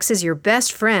 Kovacs is your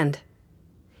best friend.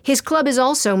 His club is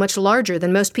also much larger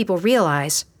than most people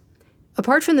realize.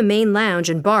 Apart from the main lounge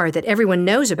and bar that everyone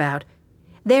knows about,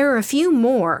 there are a few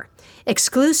more,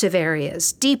 exclusive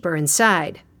areas deeper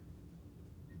inside.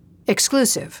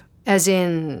 Exclusive, as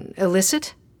in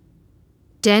illicit?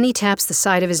 Danny taps the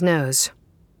side of his nose.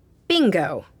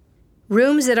 Bingo.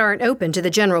 Rooms that aren't open to the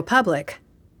general public.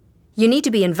 You need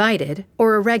to be invited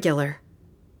or a regular.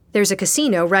 There's a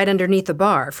casino right underneath the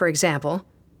bar, for example.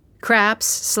 Craps,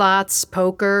 slots,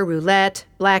 poker, roulette,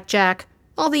 blackjack,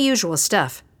 all the usual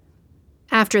stuff.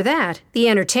 After that, the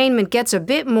entertainment gets a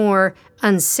bit more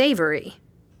unsavory.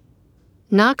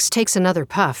 Knox takes another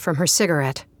puff from her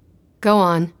cigarette. Go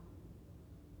on.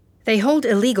 They hold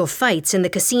illegal fights in the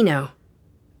casino.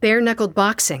 Bare-knuckled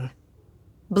boxing.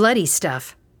 Bloody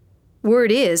stuff.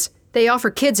 Word is, they offer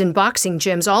kids in boxing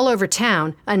gyms all over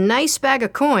town a nice bag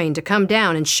of coin to come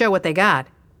down and show what they got.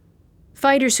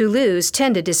 Fighters who lose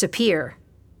tend to disappear.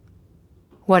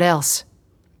 What else?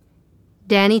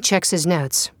 Danny checks his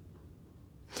notes.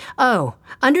 Oh,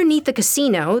 underneath the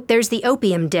casino, there's the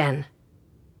opium den.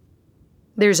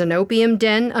 There's an opium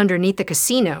den underneath the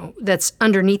casino that's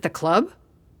underneath the club?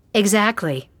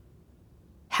 Exactly.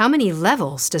 How many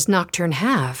levels does Nocturne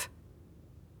have?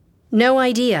 No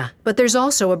idea, but there's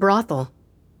also a brothel.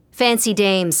 Fancy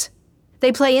dames.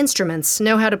 They play instruments,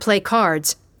 know how to play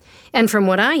cards. And from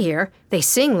what I hear, they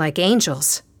sing like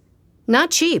angels.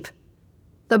 Not cheap.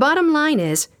 The bottom line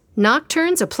is,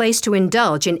 Nocturne's a place to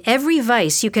indulge in every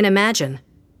vice you can imagine.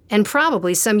 And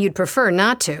probably some you'd prefer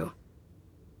not to.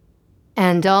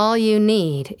 And all you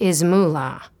need is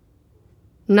moolah.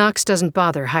 Knox doesn't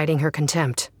bother hiding her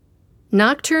contempt.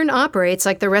 Nocturne operates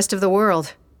like the rest of the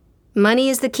world. Money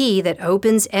is the key that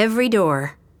opens every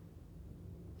door.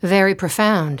 Very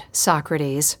profound,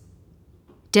 Socrates.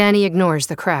 Danny ignores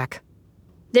the crack.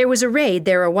 There was a raid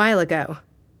there a while ago.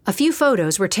 A few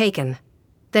photos were taken.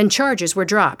 Then charges were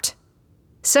dropped.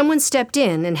 Someone stepped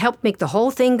in and helped make the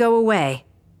whole thing go away.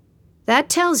 That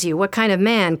tells you what kind of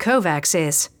man Kovacs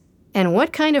is, and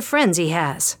what kind of friends he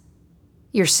has.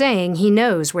 You're saying he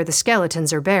knows where the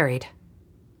skeletons are buried.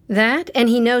 That, and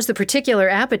he knows the particular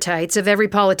appetites of every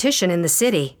politician in the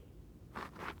city.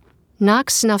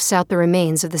 Knox snuffs out the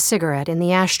remains of the cigarette in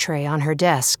the ashtray on her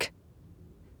desk.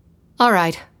 All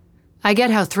right, I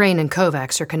get how Thrain and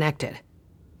Kovacs are connected.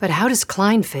 But how does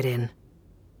Klein fit in?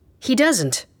 He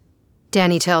doesn't,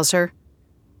 Danny tells her.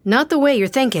 Not the way you're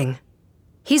thinking.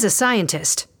 He's a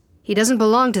scientist. He doesn't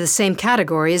belong to the same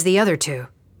category as the other two.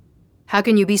 How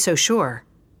can you be so sure?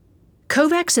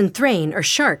 Kovacs and Thrain are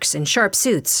sharks in sharp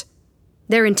suits.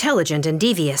 They're intelligent and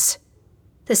devious.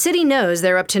 The city knows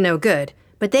they're up to no good,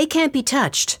 but they can't be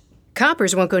touched.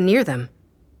 Coppers won't go near them.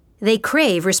 They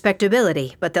crave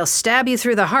respectability, but they'll stab you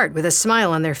through the heart with a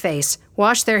smile on their face,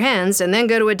 wash their hands, and then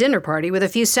go to a dinner party with a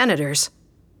few senators.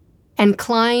 And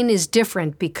Klein is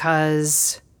different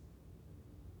because...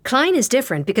 Klein is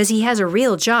different because he has a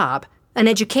real job, an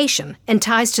education, and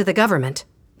ties to the government.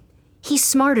 He's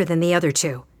smarter than the other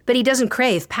two, but he doesn't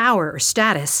crave power or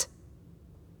status.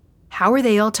 How are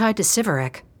they all tied to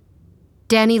Sivarek?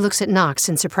 Danny looks at Knox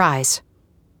in surprise.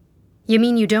 You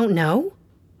mean you don't know?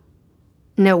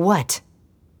 Know what?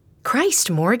 Christ,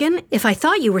 Morgan, if I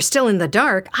thought you were still in the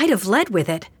dark, I'd have led with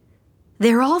it.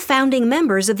 They're all founding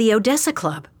members of the Odessa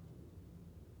Club.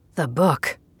 The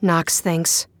book, Knox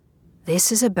thinks.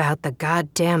 This is about the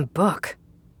goddamn book.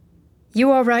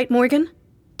 You all right, Morgan?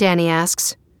 Danny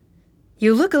asks.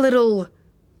 You look a little...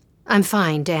 I'm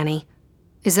fine, Danny.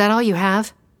 Is that all you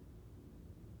have?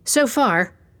 So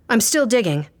far, I'm still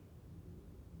digging.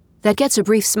 That gets a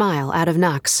brief smile out of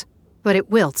Knox, but it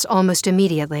wilts almost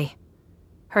immediately.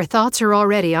 Her thoughts are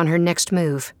already on her next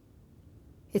move.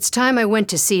 It's time I went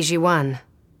to CG1.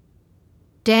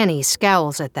 Danny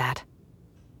scowls at that.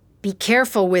 Be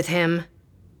careful with him.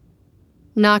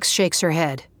 Knox shakes her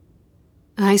head.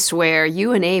 I swear,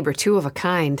 you and Abe are two of a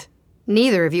kind.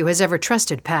 Neither of you has ever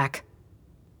trusted Pac.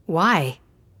 Why?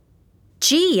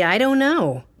 Gee, I don't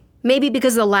know. Maybe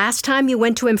because the last time you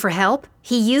went to him for help,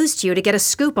 he used you to get a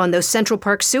scoop on those Central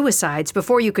Park suicides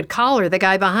before you could collar the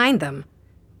guy behind them.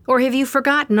 Or have you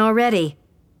forgotten already?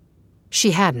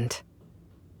 She hadn't.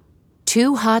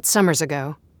 2 hot summers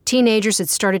ago, teenagers had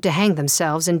started to hang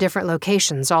themselves in different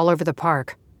locations all over the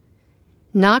park.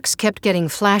 Knox kept getting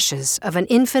flashes of an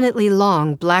infinitely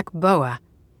long black boa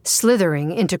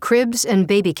slithering into cribs and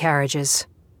baby carriages.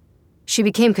 She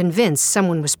became convinced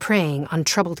someone was preying on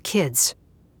troubled kids.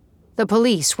 The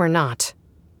police were not.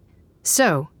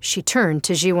 So she turned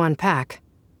to Jiwan Pac,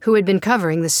 who had been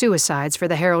covering the suicides for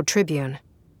the Herald Tribune.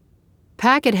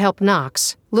 Pac had helped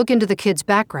Knox look into the kids'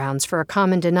 backgrounds for a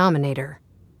common denominator.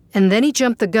 And then he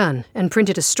jumped the gun and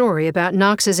printed a story about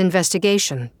Knox's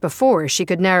investigation before she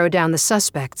could narrow down the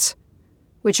suspects,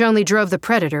 which only drove the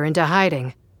predator into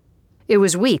hiding. It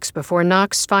was weeks before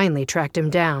Knox finally tracked him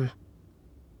down.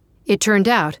 It turned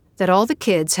out that all the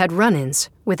kids had run-ins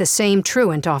with the same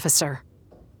truant officer.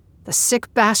 The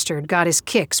sick bastard got his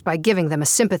kicks by giving them a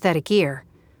sympathetic ear,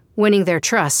 winning their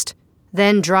trust,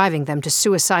 then driving them to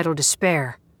suicidal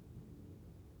despair.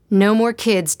 No more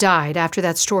kids died after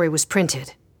that story was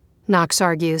printed, Knox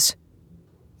argues.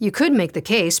 You could make the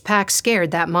case Pac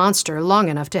scared that monster long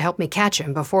enough to help me catch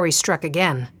him before he struck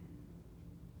again.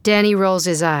 Danny rolls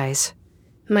his eyes.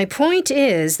 My point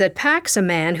is that Pac's a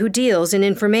man who deals in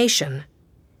information.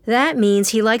 That means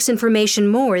he likes information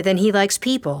more than he likes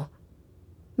people.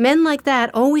 Men like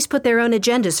that always put their own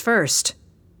agendas first.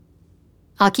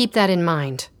 I'll keep that in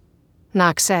mind,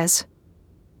 Knox says.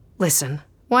 Listen,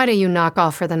 why don't you knock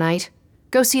off for the night?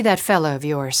 Go see that fellow of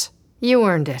yours. You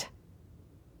earned it.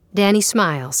 Danny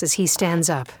smiles as he stands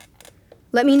up.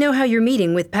 Let me know how your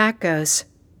meeting with Pac goes,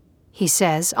 he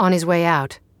says on his way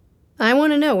out. I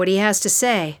want to know what he has to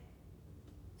say.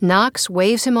 Knox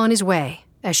waves him on his way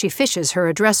as she fishes her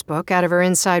address book out of her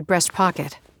inside breast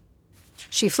pocket.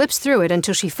 She flips through it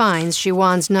until she finds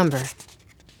Jiwan's number.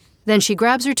 Then she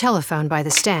grabs her telephone by the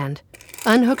stand,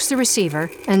 unhooks the receiver,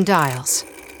 and dials.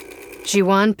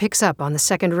 Jiwan picks up on the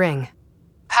second ring.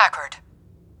 Packard.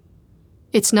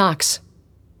 It's Knox.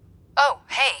 Oh,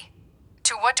 hey.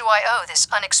 To what do I owe this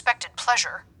unexpected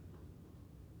pleasure?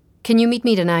 Can you meet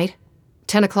me tonight?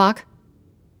 10 o'clock?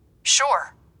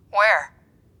 Sure. Where?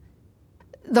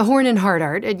 The Horn and Heart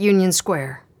Art at Union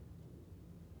Square.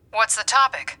 What's the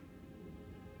topic?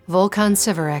 Volkan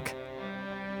Sivarek.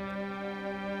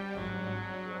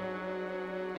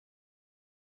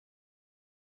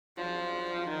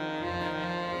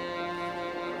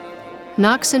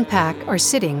 Knox and Pac are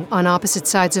sitting on opposite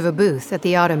sides of a booth at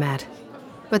the automat,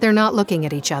 but they're not looking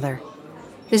at each other.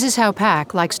 This is how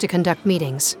Pac likes to conduct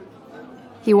meetings.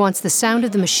 He wants the sound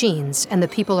of the machines and the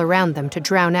people around them to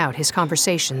drown out his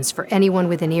conversations for anyone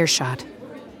within earshot.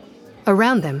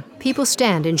 Around them, people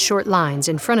stand in short lines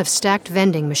in front of stacked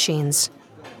vending machines,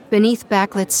 beneath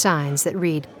backlit signs that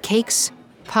read cakes,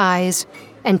 pies,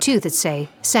 and two that say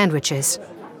sandwiches.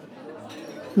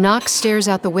 Knox stares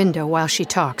out the window while she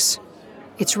talks.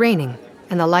 It's raining,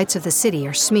 and the lights of the city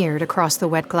are smeared across the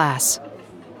wet glass.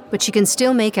 But she can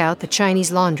still make out the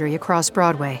Chinese laundry across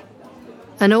Broadway.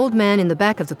 An old man in the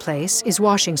back of the place is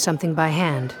washing something by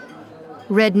hand.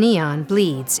 Red neon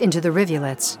bleeds into the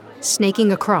rivulets,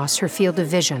 snaking across her field of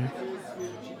vision.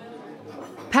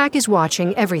 Pack is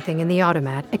watching everything in the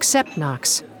automat except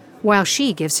Knox, while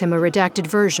she gives him a redacted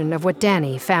version of what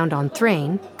Danny found on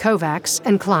Thrain, Kovacs,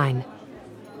 and Klein.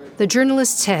 The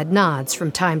journalist's head nods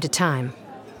from time to time,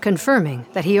 confirming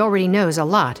that he already knows a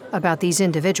lot about these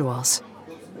individuals.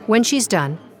 When she's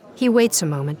done, he waits a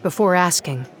moment before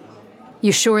asking,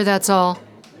 "You sure that's all?"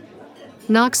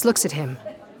 Knox looks at him.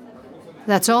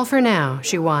 "That's all for now,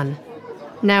 Jiwan.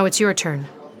 Now it's your turn."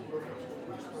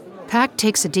 Pack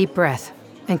takes a deep breath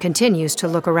and continues to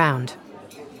look around.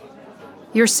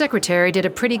 "Your secretary did a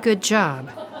pretty good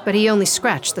job, but he only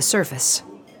scratched the surface,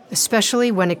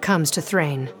 especially when it comes to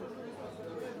Thrain."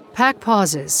 Pack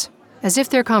pauses, as if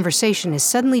their conversation is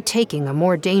suddenly taking a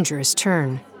more dangerous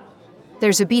turn.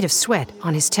 There's a bead of sweat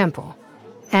on his temple,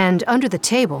 and under the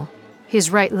table, his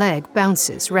right leg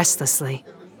bounces restlessly.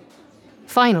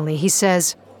 Finally, he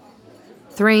says,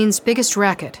 "Thrain's biggest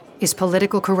racket is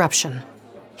political corruption.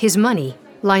 His money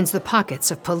lines the pockets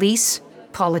of police,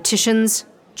 politicians,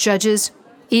 judges,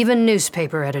 even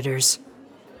newspaper editors.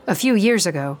 A few years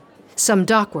ago, some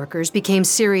dock workers became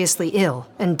seriously ill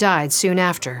and died soon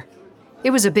after.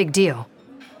 It was a big deal.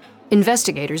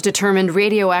 Investigators determined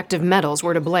radioactive metals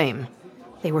were to blame.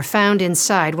 They were found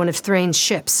inside one of Thrain's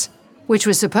ships, which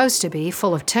was supposed to be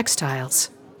full of textiles.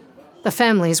 The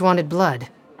families wanted blood.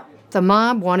 The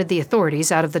mob wanted the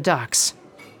authorities out of the docks.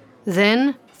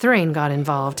 Then Thrain got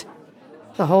involved.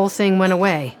 The whole thing went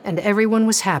away, and everyone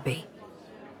was happy.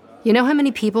 You know how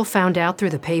many people found out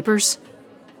through the papers?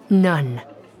 None.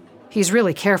 He's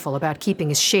really careful about keeping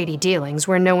his shady dealings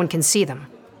where no one can see them.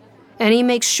 And he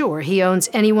makes sure he owns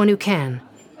anyone who can.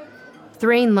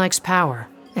 Thrain likes power,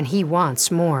 and he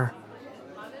wants more."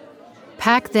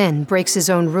 Pack then breaks his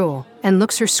own rule and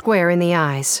looks her square in the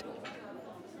eyes.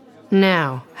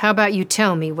 "Now, how about you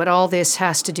tell me what all this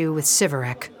has to do with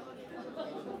Siverek?"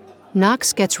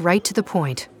 Knox gets right to the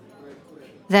point.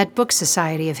 "That book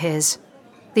society of his,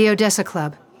 the Odessa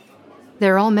Club.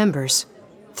 They're all members.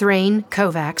 Thrain,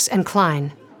 Kovacs, and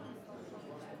Klein."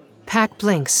 Pack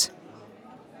blinks.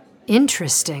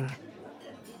 "Interesting.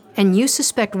 And you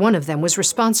suspect one of them was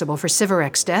responsible for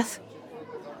Siverek's death?"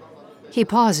 He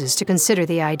pauses to consider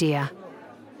the idea.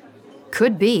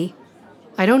 "Could be.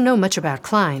 I don't know much about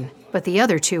Klein, but the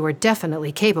other two are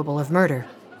definitely capable of murder.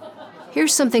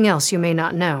 Here's something else you may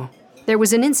not know. There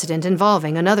was an incident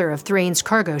involving another of Thrain's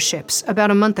cargo ships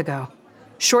about a month ago,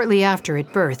 shortly after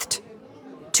it berthed.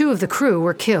 2 of the crew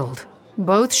were killed,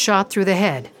 both shot through the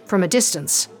head from a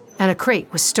distance, and a crate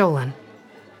was stolen."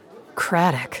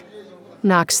 Craddock,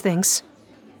 Knox thinks.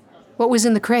 "What was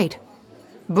in the crate?"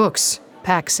 "Books,"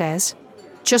 Pack says.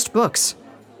 "Just books.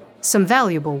 Some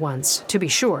valuable ones, to be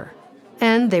sure.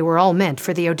 And they were all meant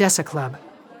for the Odessa Club."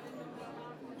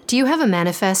 "Do you have a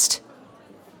manifest?"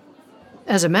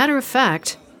 As a matter of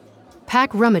fact,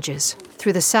 Pack rummages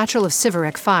through the satchel of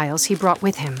Siverek files he brought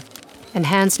with him and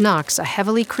hands Knox a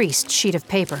heavily creased sheet of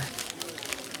paper.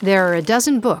 There are a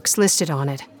dozen books listed on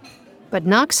it, but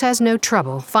Knox has no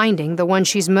trouble finding the one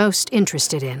she's most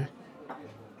interested in.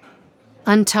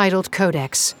 Untitled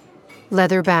Codex,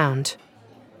 leather-bound.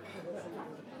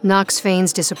 Knox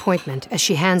feigns disappointment as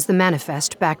she hands the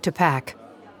manifest back to Pack.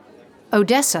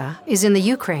 "Odessa is in the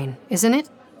Ukraine, isn't it?"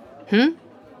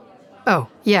 "Oh,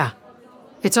 yeah.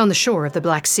 It's on the shore of the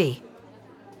Black Sea.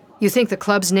 You think the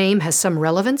club's name has some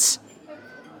relevance?"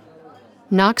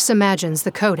 Knox imagines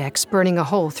the Codex burning a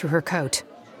hole through her coat.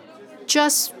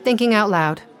 "Just thinking out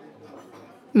loud."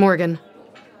 "Morgan,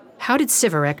 how did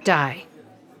Siverek die?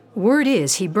 Word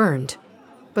is he burned,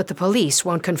 but the police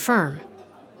won't confirm."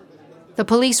 "The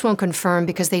police won't confirm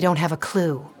because they don't have a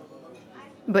clue."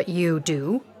 "But you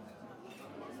do?"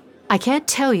 "I can't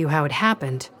tell you how it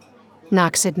happened,"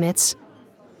 Knox admits,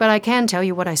 "but I can tell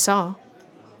you what I saw."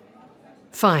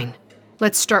 "Fine.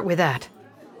 Let's start with that."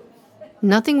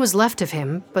 "Nothing was left of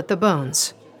him but the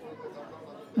bones."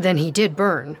 "Then he did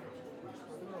burn."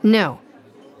 "No,"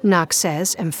 Knox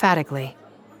says emphatically.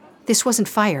 "This wasn't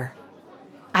fire.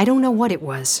 I don't know what it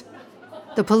was.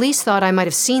 The police thought I might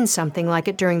have seen something like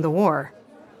it during the war,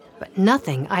 but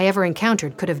nothing I ever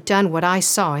encountered could have done what I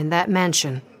saw in that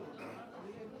mansion."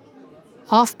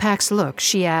 Off Pack's look,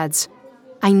 she adds,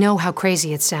 I know how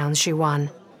crazy it sounds,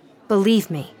 Jiwan. Believe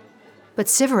me. But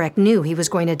Sivarek knew he was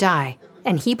going to die,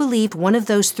 and he believed one of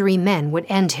those 3 men would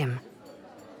end him.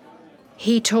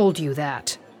 He told you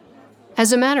that.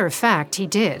 As a matter of fact, he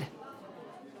did.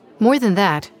 More than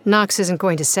that, Knox isn't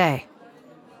going to say.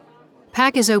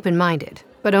 Pack is open-minded,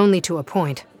 but only to a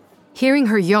point. Hearing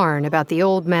her yarn about the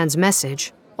old man's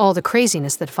message, all the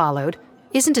craziness that followed,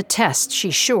 isn't a test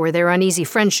she's sure their uneasy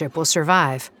friendship will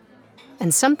survive.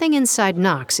 And something inside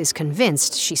Knox is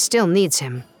convinced she still needs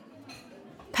him.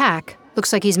 Pack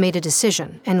looks like he's made a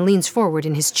decision and leans forward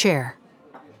in his chair.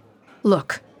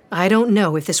 Look, I don't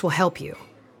know if this will help you,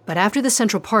 but after the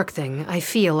Central Park thing, I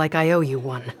feel like I owe you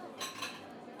one.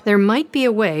 There might be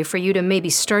a way for you to maybe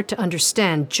start to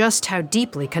understand just how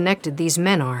deeply connected these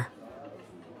men are.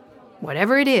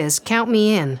 Whatever it is, count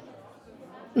me in.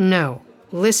 No,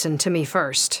 listen to me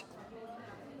first.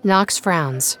 Knox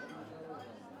frowns.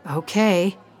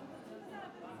 Okay.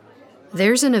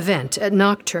 There's an event at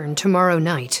Nocturne tomorrow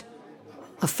night.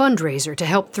 A fundraiser to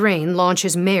help Thrain launch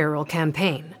his mayoral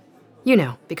campaign. You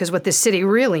know, because what this city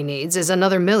really needs is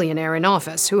another millionaire in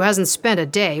office who hasn't spent a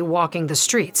day walking the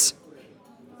streets.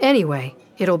 Anyway,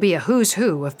 it'll be a who's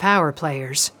who of power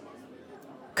players.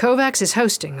 Kovacs is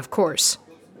hosting, of course.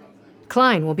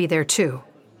 Klein will be there too.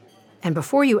 And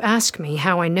before you ask me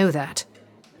how I know that,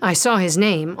 I saw his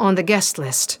name on the guest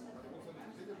list.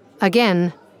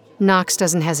 Again, Knox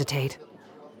doesn't hesitate.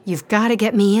 You've got to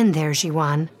get me in there,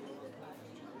 Jiwan.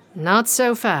 Not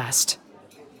so fast.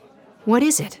 What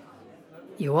is it?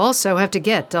 You also have to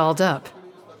get dolled up.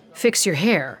 Fix your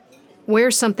hair.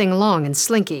 Wear something long and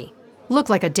slinky. Look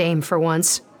like a dame for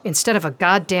once, instead of a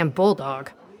goddamn bulldog.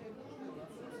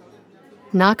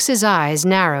 Knox's eyes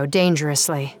narrow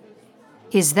dangerously.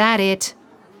 Is that it?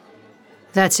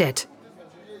 That's it.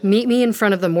 Meet me in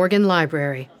front of the Morgan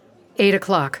Library. 8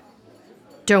 o'clock.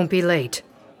 Don't be late.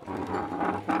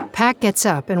 Pack gets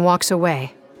up and walks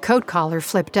away, coat collar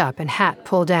flipped up and hat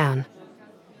pulled down.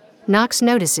 Knox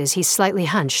notices he's slightly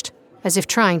hunched, as if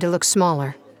trying to look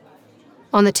smaller.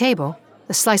 On the table,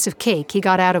 the slice of cake he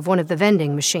got out of one of the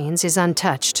vending machines is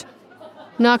untouched.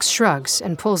 Knox shrugs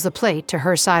and pulls the plate to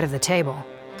her side of the table.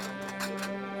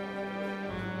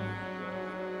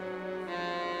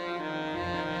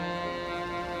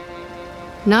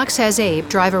 Knox has Abe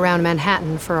drive around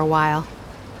Manhattan for a while.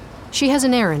 She has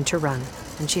an errand to run,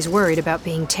 and she's worried about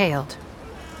being tailed.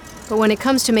 But when it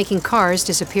comes to making cars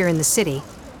disappear in the city,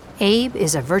 Abe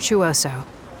is a virtuoso.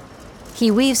 He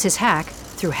weaves his hack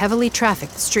through heavily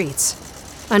trafficked streets,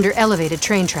 under elevated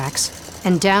train tracks,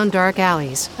 and down dark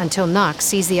alleys until Knox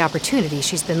sees the opportunity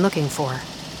she's been looking for.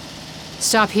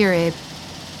 Stop here, Abe.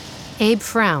 Abe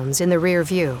frowns in the rear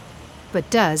view, but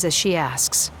does as she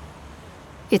asks.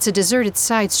 It's a deserted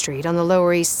side street on the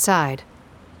Lower East Side.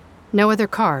 No other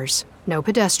cars, no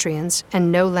pedestrians,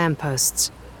 and no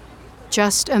lampposts.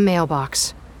 Just a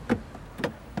mailbox.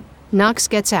 Knox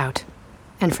gets out,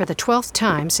 and for the 12th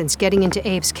time since getting into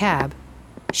Abe's cab,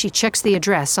 she checks the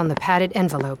address on the padded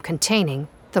envelope containing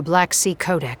the Black Sea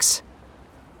Codex.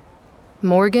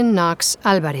 Morgan Knox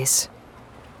Alvarez.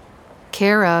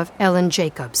 Care of Ellen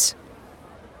Jacobs.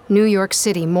 New York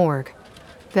City Morgue.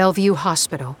 Bellevue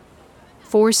Hospital.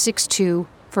 462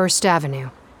 First Avenue.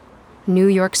 New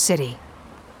York City.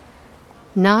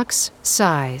 Knox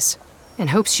sighs and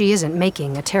hopes she isn't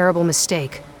making a terrible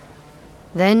mistake.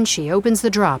 Then she opens the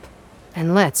drop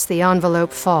and lets the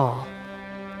envelope fall.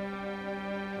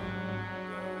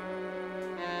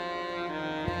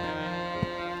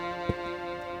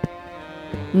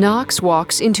 Knox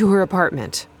walks into her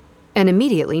apartment and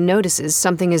immediately notices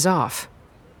something is off.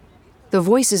 The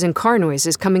voices and car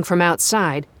noises coming from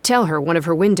outside tell her one of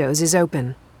her windows is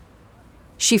open.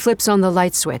 She flips on the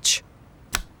light switch.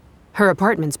 Her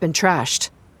apartment's been trashed.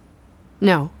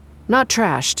 No, not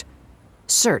trashed.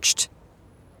 Searched.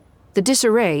 The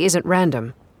disarray isn't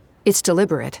random. It's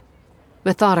deliberate.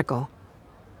 Methodical.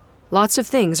 Lots of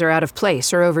things are out of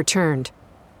place or overturned,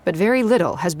 but very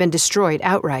little has been destroyed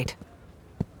outright.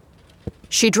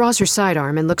 She draws her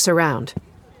sidearm and looks around,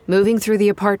 moving through the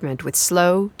apartment with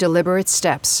slow, deliberate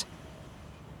steps.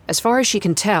 As far as she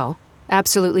can tell,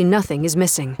 absolutely nothing is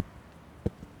missing.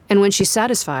 And when she's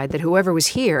satisfied that whoever was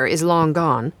here is long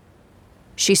gone,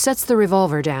 she sets the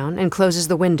revolver down and closes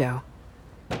the window.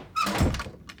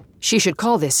 She should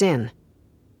call this in.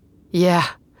 Yeah,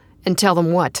 and tell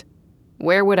them what?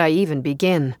 Where would I even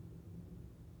begin?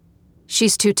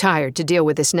 She's too tired to deal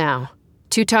with this now.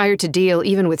 Too tired to deal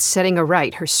even with setting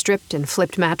aright her stripped and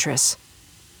flipped mattress.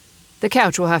 The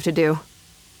couch will have to do.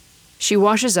 She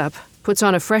washes up, puts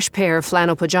on a fresh pair of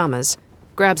flannel pajamas,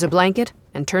 grabs a blanket,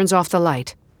 and turns off the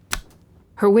light.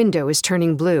 Her window is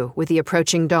turning blue with the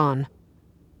approaching dawn.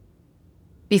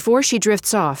 Before she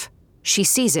drifts off, she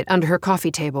sees it under her coffee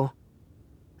table.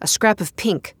 A scrap of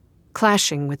pink,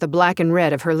 clashing with the black and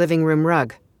red of her living room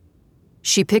rug.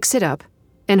 She picks it up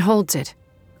and holds it,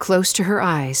 close to her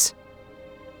eyes.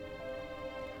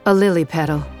 A lily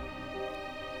petal.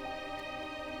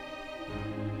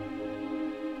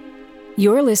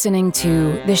 You're listening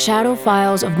to The Shadow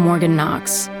Files of Morgan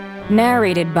Knox,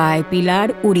 narrated by Pilar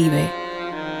Uribe.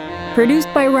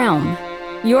 Produced by Realm,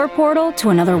 your portal to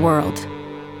another world.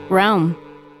 Realm,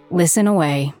 listen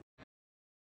away.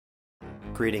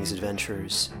 Greetings,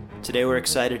 adventurers. Today we're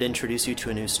excited to introduce you to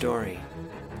a new story,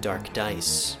 Dark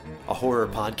Dice, a horror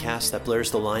podcast that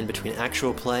blurs the line between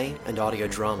actual play and audio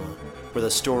drama, where the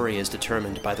story is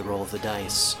determined by the roll of the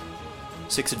dice.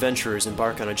 6 adventurers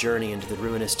embark on a journey into the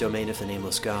ruinous domain of the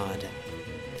Nameless God.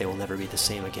 They will never be the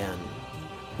same again.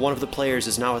 One of the players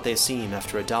is not what they seem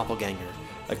after a doppelganger,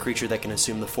 a creature that can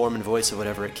assume the form and voice of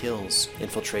whatever it kills,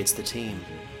 infiltrates the team.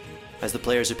 As the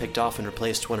players are picked off and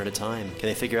replaced one at a time, can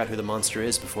they figure out who the monster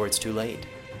is before it's too late?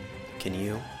 Can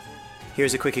you?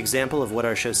 Here's a quick example of what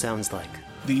our show sounds like.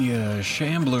 The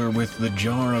shambler with the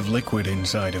jar of liquid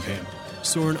inside of him.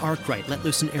 Soren Arkwright let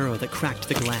loose an arrow that cracked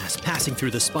the glass, passing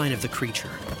through the spine of the creature.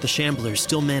 The shambler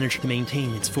still managed to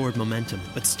maintain its forward momentum,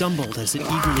 but stumbled as it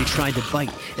eagerly tried to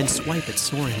bite and swipe at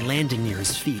Soren, landing near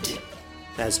his feet.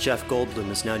 As Jeff Goldblum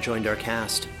has now joined our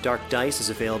cast, Dark Dice is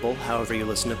available however you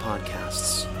listen to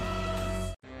podcasts.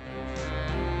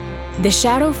 The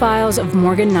Shadow Files of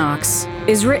Morgan Knox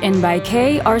is written by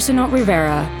Kay Arsenault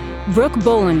Rivera, Brooke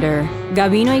Bolander,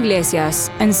 Gabino Iglesias,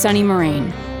 and Sunny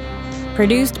Moraine.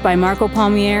 Produced by Marco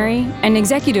Palmieri and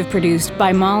executive produced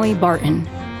by Molly Barton.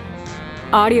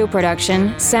 Audio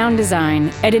production, sound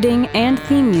design, editing, and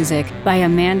theme music by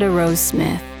Amanda Rose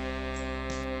Smith.